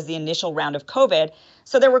as bad as the initial round of COVID.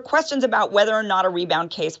 So there were questions about whether or not a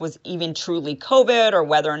rebound case was even truly COVID or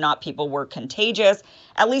whether or not people were contagious.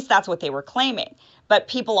 At least that's what they were claiming. But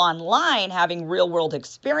people online having real-world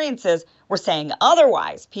experiences were saying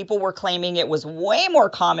otherwise. People were claiming it was way more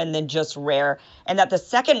common than just rare, and that the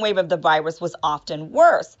second wave of the virus was often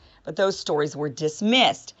worse. But those stories were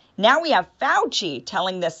dismissed. Now we have Fauci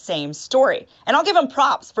telling the same story. And I'll give him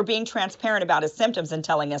props for being transparent about his symptoms and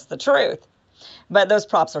telling us the truth. But those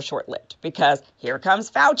props are short-lived, because here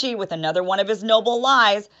comes Fauci with another one of his noble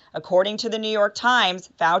lies. According to the New York Times,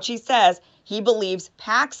 Fauci says he believes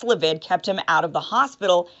Paxlovid kept him out of the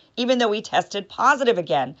hospital, even though he tested positive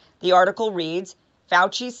again. The article reads,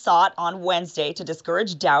 Fauci sought on Wednesday to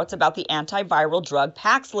discourage doubts about the antiviral drug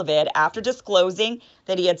Paxlovid after disclosing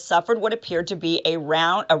that he had suffered what appeared to be a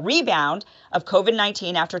rebound of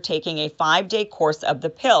COVID-19 after taking a 5-day course of the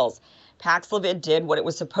pills. Paxlovid did what it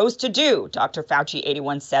was supposed to do, Dr. Fauci,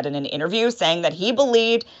 81, said in an interview, saying that he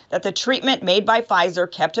believed that the treatment made by Pfizer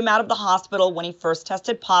kept him out of the hospital when he first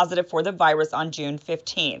tested positive for the virus on June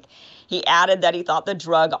 15th. He added that he thought the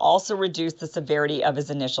drug also reduced the severity of his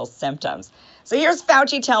initial symptoms. So here's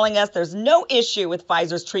Fauci telling us there's no issue with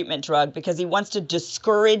Pfizer's treatment drug because he wants to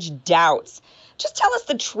discourage doubts. Just tell us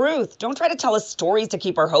the truth. Don't try to tell us stories to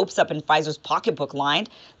keep our hopes up in Pfizer's pocketbook lined.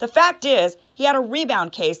 The fact is, he had a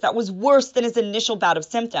rebound case that was worse than his initial bout of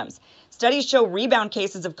symptoms. Studies show rebound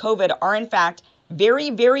cases of COVID are, in fact, very,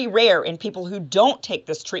 very rare in people who don't take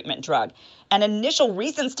this treatment drug. An initial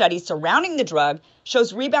recent study surrounding the drug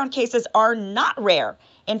shows rebound cases are not rare.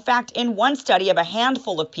 In fact, in one study of a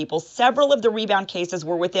handful of people, several of the rebound cases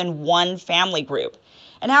were within one family group.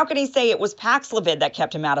 And how can he say it was Paxlovid that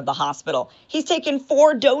kept him out of the hospital? He's taken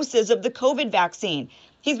 4 doses of the COVID vaccine.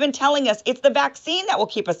 He's been telling us it's the vaccine that will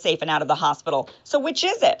keep us safe and out of the hospital. So which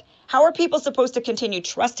is it? How are people supposed to continue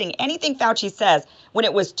trusting anything Fauci says when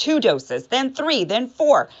it was 2 doses, then 3, then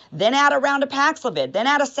 4, then add a round of Paxlovid, then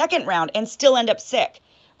add a second round and still end up sick?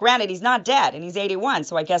 Granted, he's not dead and he's 81,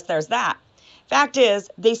 so I guess there's that. Fact is,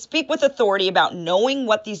 they speak with authority about knowing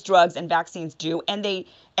what these drugs and vaccines do and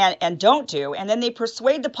don't do, and then they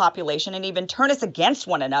persuade the population and even turn us against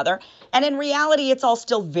one another. And in reality, it's all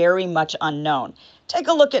still very much unknown. Take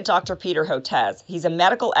a look at Dr. Peter Hotez. He's a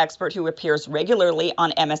medical expert who appears regularly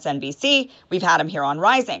on MSNBC. We've had him here on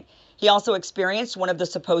Rising. He also experienced one of the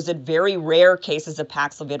supposed very rare cases of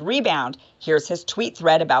Paxlovid rebound. Here's his tweet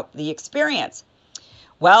thread about the experience.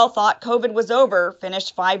 Well, thought COVID was over,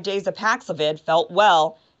 finished 5 days of Paxlovid, felt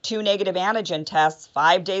well, 2 negative antigen tests,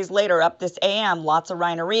 5 days later up this AM, lots of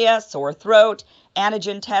rhinorrhea, sore throat,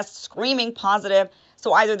 antigen tests screaming positive.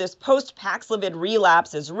 So either this post-Paxlovid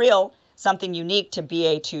relapse is real, something unique to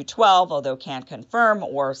BA.2.12, although can't confirm,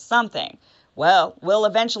 or something. Well, we'll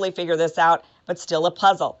eventually figure this out, but still a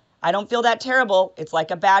puzzle. I don't feel that terrible. It's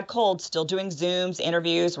like a bad cold, still doing Zooms,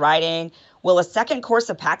 interviews, writing. Will a second course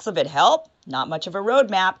of Paxlovid help? Not much of a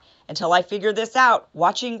roadmap until I figure this out.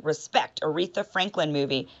 Watching Respect, Aretha Franklin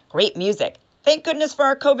movie. Great music. Thank goodness for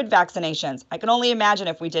our COVID vaccinations. I can only imagine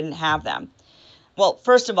if we didn't have them. Well,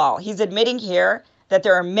 first of all, he's admitting here that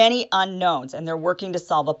there are many unknowns and they're working to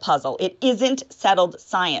solve a puzzle. It isn't settled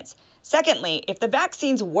science. Secondly, if the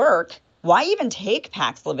vaccines work, why even take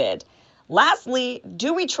Paxlovid? Lastly,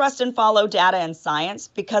 do we trust and follow data and science?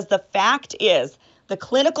 Because the fact is, the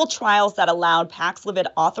clinical trials that allowed Paxlovid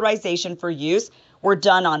authorization for use were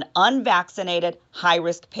done on unvaccinated,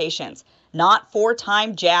 high-risk patients, not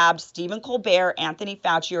 4-time jabbed Stephen Colbert, Anthony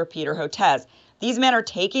Fauci, or Peter Hotez. These men are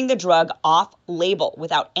taking the drug off label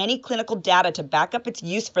without any clinical data to back up its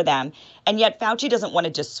use for them, and yet Fauci doesn't want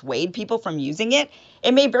to dissuade people from using it.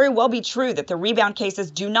 It may very well be true that the rebound cases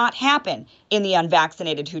do not happen in the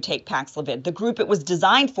unvaccinated who take Paxlovid, the group it was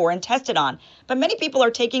designed for and tested on. But many people are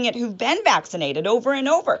taking it who've been vaccinated over and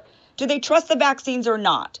over. Do they trust the vaccines or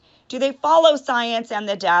not? Do they follow science and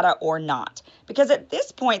the data or not? Because at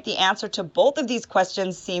this point, the answer to both of these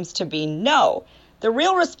questions seems to be no. The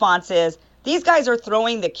real response is, these guys are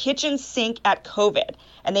throwing the kitchen sink at COVID,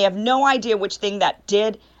 and they have no idea which thing that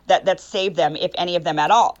saved them, if any of them at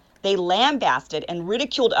all. They lambasted and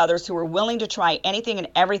ridiculed others who were willing to try anything and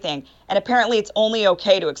everything, and apparently it's only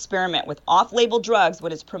okay to experiment with off-label drugs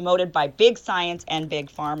when it's promoted by big science and big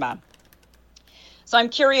pharma. So I'm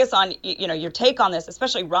curious on your take on this,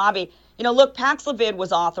 especially Robbie. Look, Paxlovid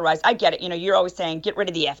was authorized. I get it. You're always saying get rid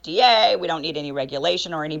of the FDA. We don't need any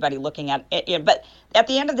regulation or anybody looking at it. But at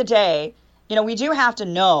the end of the day, we do have to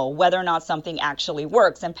know whether or not something actually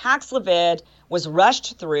works. And Paxlovid was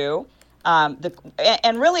rushed through.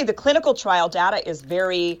 And really, the clinical trial data is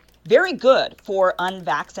very, very good for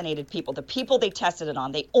unvaccinated people. The people they tested it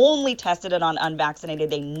on, they only tested it on unvaccinated.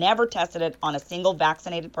 They never tested it on a single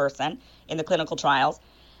vaccinated person in the clinical trials.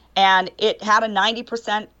 And it had a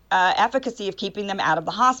 90% efficacy of keeping them out of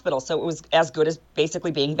the hospital. So it was as good as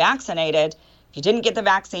basically being vaccinated. If you didn't get the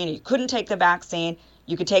vaccine, or you couldn't take the vaccine,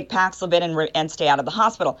 you could take Paxlovid and stay out of the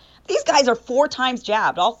hospital. These guys are 4 times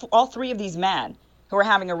jabbed, all 3 of these men who are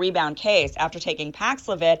having a rebound case after taking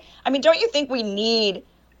Paxlovid. I mean, don't you think we need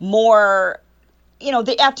more,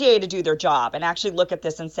 the FDA to do their job and actually look at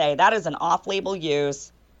this and say, that is an off-label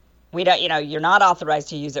use. We don't, you're not authorized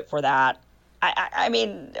to use it for that. I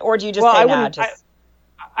mean, or do you just say no?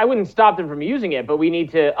 I wouldn't stop them from using it, but we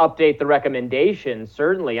need to update the recommendations,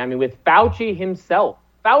 certainly. I mean, with Fauci himself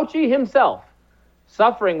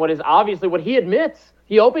suffering what is obviously what he admits.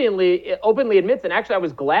 He openly admits, and actually I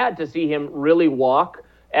was glad to see him really walk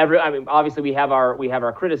obviously we have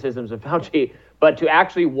our criticisms of Fauci, but to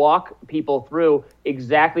actually walk people through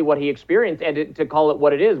exactly what he experienced and to call it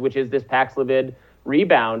what it is, which is this Paxlovid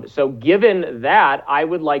rebound. So given that, I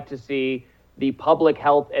would like to see the public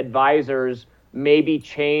health advisors maybe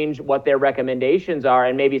change what their recommendations are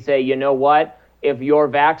and maybe say, you know what, if you're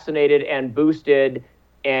vaccinated and boosted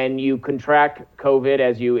and you contract COVID,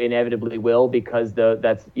 as you inevitably will, because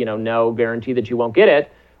that's no guarantee that you won't get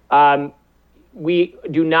it, we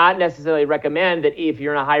do not necessarily recommend that if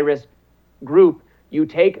you're in a high-risk group, you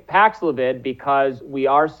take Paxlovid, because we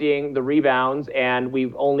are seeing the rebounds and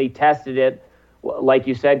we've only tested it, like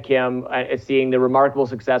you said, Kim, seeing the remarkable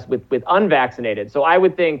success with unvaccinated. So I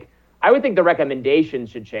would think the recommendation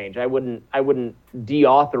should change. I wouldn't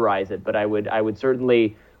deauthorize it, but I would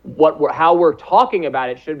certainly how we're talking about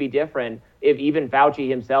it should be different if even Fauci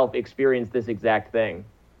himself experienced this exact thing.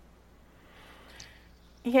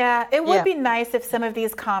 Yeah, it would be nice if some of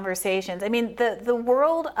these conversations, I mean, the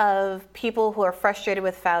world of people who are frustrated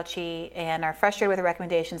with Fauci and are frustrated with the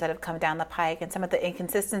recommendations that have come down the pike and some of the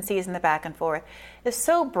inconsistencies in the back and forth is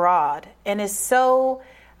so broad and is so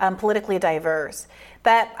politically diverse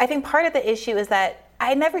that I think part of the issue is that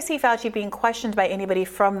I never see Fauci being questioned by anybody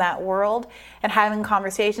from that world and having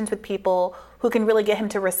conversations with people who can really get him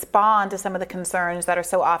to respond to some of the concerns that are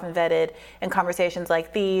so often vetted in conversations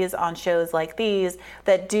like these, on shows like these,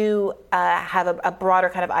 that do have a broader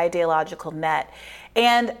kind of ideological net.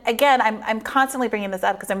 And again, I'm constantly bringing this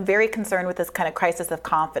up because I'm very concerned with this kind of crisis of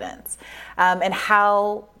confidence and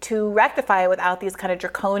how to rectify it without these kind of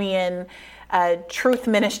draconian truth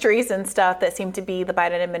ministries and stuff that seem to be the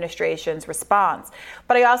Biden administration's response.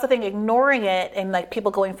 But I also think ignoring it and like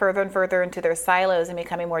people going further and further into their silos and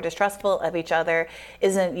becoming more distrustful of each other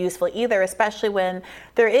isn't useful either, especially when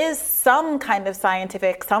there is some kind of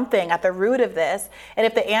scientific something at the root of this. And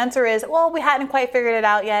if the answer is, well, we hadn't quite figured it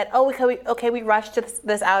out yet. Oh, we rushed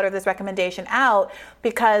this out or this recommendation out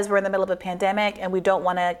because we're in the middle of a pandemic and we don't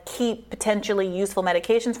want to keep potentially useful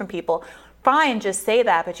medications from people. Fine, just say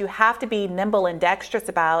that, but you have to be nimble and dexterous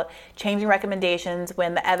about changing recommendations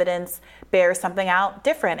when the evidence bears something out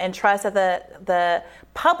different, and trust that the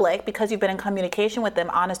public, because you've been in communication with them,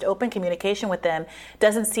 honest, open communication with them,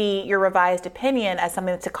 doesn't see your revised opinion as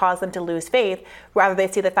something to cause them to lose faith. Rather, they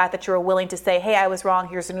see the fact that you're willing to say, hey, I was wrong,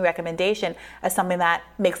 here's a new recommendation, as something that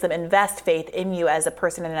makes them invest faith in you as a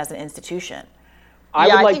person and as an institution. I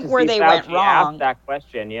would like think to where see they Fauci went wrong. ask that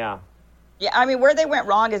question, yeah. Yeah, I mean, where they went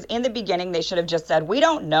wrong is in the beginning, they should have just said, we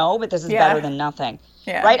don't know, but this is better than nothing.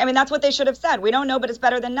 Yeah. Right? I mean, that's what they should have said. We don't know, but it's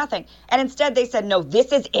better than nothing. And instead they said, no,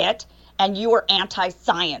 this is it. And you are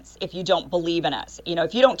anti-science if you don't believe in us. You know,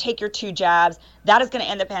 if you don't take your 2 jabs, that is going to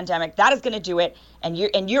end the pandemic. That is going to do it. And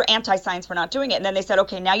you're anti-science for not doing it. And then they said,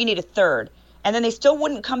 okay, now you need a 3rd. And then they still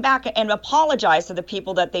wouldn't come back and apologize to the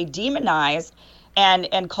people that they demonized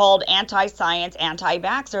and called anti-science,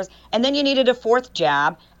 anti-vaxxers. And then you needed a 4th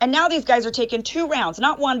jab. And now these guys are taking 2 rounds,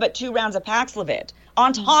 not 1, but 2 rounds of Paxlovid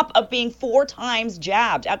on top of being 4 times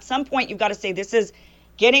jabbed. At some point, you've got to say this is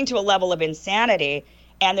getting to a level of insanity.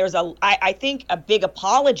 And there's I think a big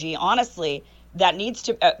apology, honestly, that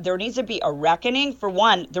there needs to be a reckoning. For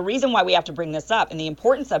one, the reason why we have to bring this up and the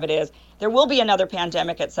importance of it is there will be another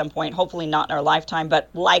pandemic at some point, hopefully not in our lifetime, but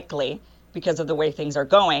likely because of the way things are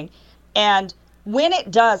going. And when it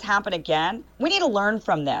does happen again, we need to learn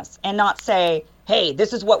from this and not say, hey,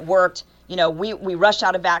 this is what worked. You know, we rushed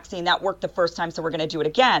out a vaccine that worked the first time, so we're going to do it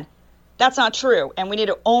again. That's not true. And we need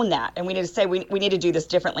to own that. And we need to say we need to do this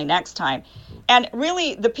differently next time. And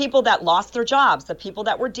really, the people that lost their jobs, the people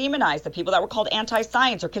that were demonized, the people that were called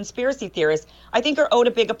anti-science or conspiracy theorists, I think are owed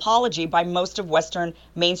a big apology by most of Western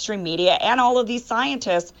mainstream media and all of these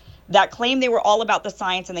scientists that claim they were all about the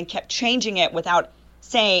science and then kept changing it without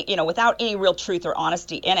saying, without any real truth or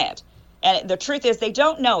honesty in it. And the truth is they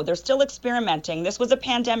don't know. They're still experimenting. This was a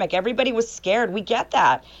pandemic. Everybody was scared. We get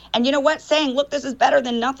that. And you know what? Saying, look, this is better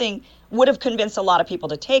than nothing would have convinced a lot of people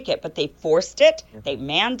to take it. But they forced it. They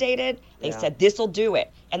mandated. They said, this will do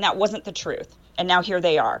it. And that wasn't the truth. And now here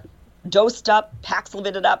they are, dosed up,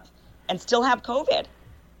 Paxlovided up, and still have COVID.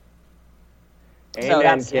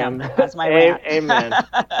 Amen, so Kim. That's my rant. Amen.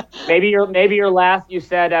 Maybe your last. You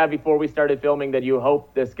said before we started filming that you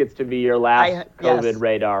hope this gets to be your last COVID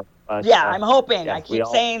radar. I'm hoping. Yes, I keep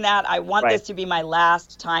saying that. I want this to be my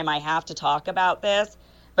last time I have to talk about this.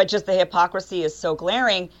 But just the hypocrisy is so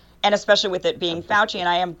glaring, and especially with it being Fauci. And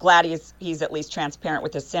I am glad he's at least transparent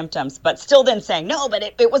with his symptoms. But still, then saying no, but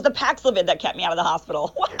it was the Paxlovid that kept me out of the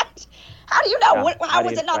hospital. What? How do you know? Yeah, how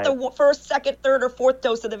was it not the first, second, third, or fourth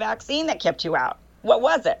dose of the vaccine that kept you out? What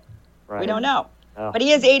was it? Right. We don't know. Oh. But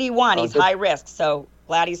he is 81. He's high risk. So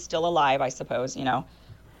glad he's still alive, I suppose.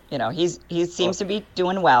 He seems to be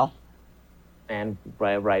doing well. And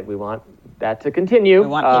right, we want that to continue. We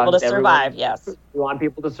want people to survive, yes. We want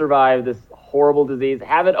people to survive this horrible disease.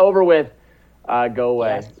 Have it over with. Go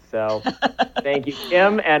away. Yes. So thank you,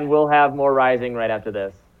 Kim, and we'll have more Rising right after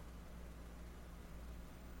this.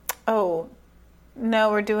 Oh,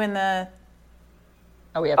 no, we're doing the...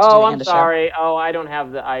 Oh, we have to do the end I'm of sorry. show. Oh, I don't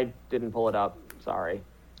have I didn't pull it up. Sorry.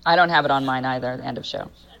 I don't have it on mine either, the end of show.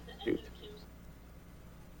 Shoot.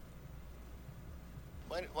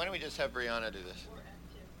 Why don't we just have Brianna do this?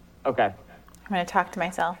 Okay. I'm going to talk to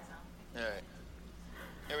myself. All right.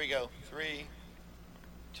 Here we go. 3,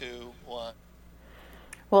 2, 1.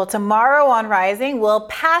 Well, tomorrow on Rising, we'll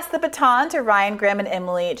pass the baton to Ryan Grimm and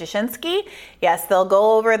Emily Jashinsky. Yes, they'll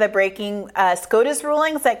go over the breaking SCOTUS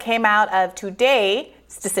rulings that came out of today's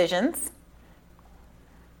decisions.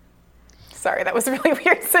 Sorry, that was a really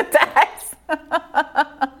weird syntax.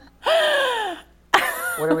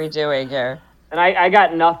 What are we doing here? And I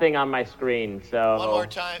got nothing on my screen, so... One more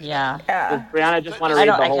time. Yeah. Does Brianna just want to read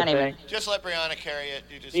the whole thing? Just let Brianna carry it.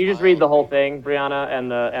 Can you just read the whole thing, Brianna,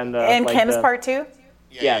 and like Kim's part too?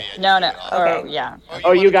 Yes. No. Okay. Yeah.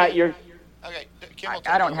 Oh, you got your... Okay.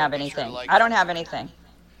 I don't have anything. I don't have anything.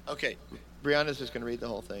 Okay. Brianna's just going to read the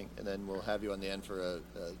whole thing, and then we'll have you on the end for a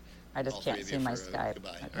I just can't see my Skype.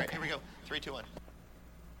 Goodbye. All right, here we go. 3, 2, 1.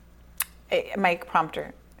 Mic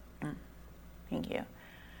prompter. Thank you.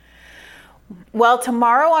 Well,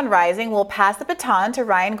 tomorrow on Rising, we'll pass the baton to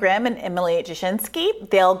Ryan Grimm and Emily Jashinsky.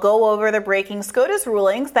 They'll go over the breaking SCOTUS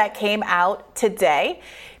rulings that came out today.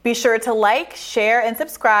 Be sure to like, share, and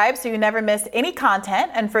subscribe so you never miss any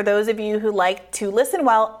content. And for those of you who like to listen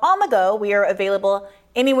while on the go, we are available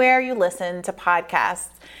anywhere you listen to podcasts.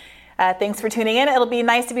 Thanks for tuning in. It'll be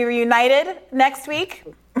nice to be reunited next week.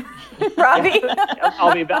 Robbie?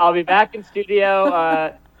 I'll be back in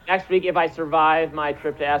studio next week if I survive my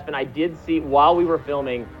trip to Aspen. I did see, while we were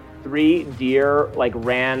filming, 3 deer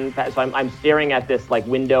ran past. So I'm staring at this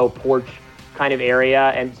window porch kind of area,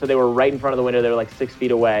 and so they were right in front of the window. They were 6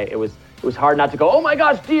 feet away. It was hard not to go, oh my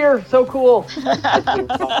gosh, deer, so cool. As we were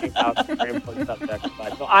talking about very important subjects.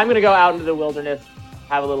 So I'm going to go out into the wilderness,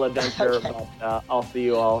 have a little adventure, but I'll see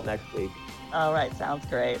you all next week. All right, sounds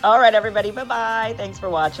great. All right, everybody, bye-bye. Thanks for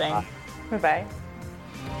watching. Bye-bye.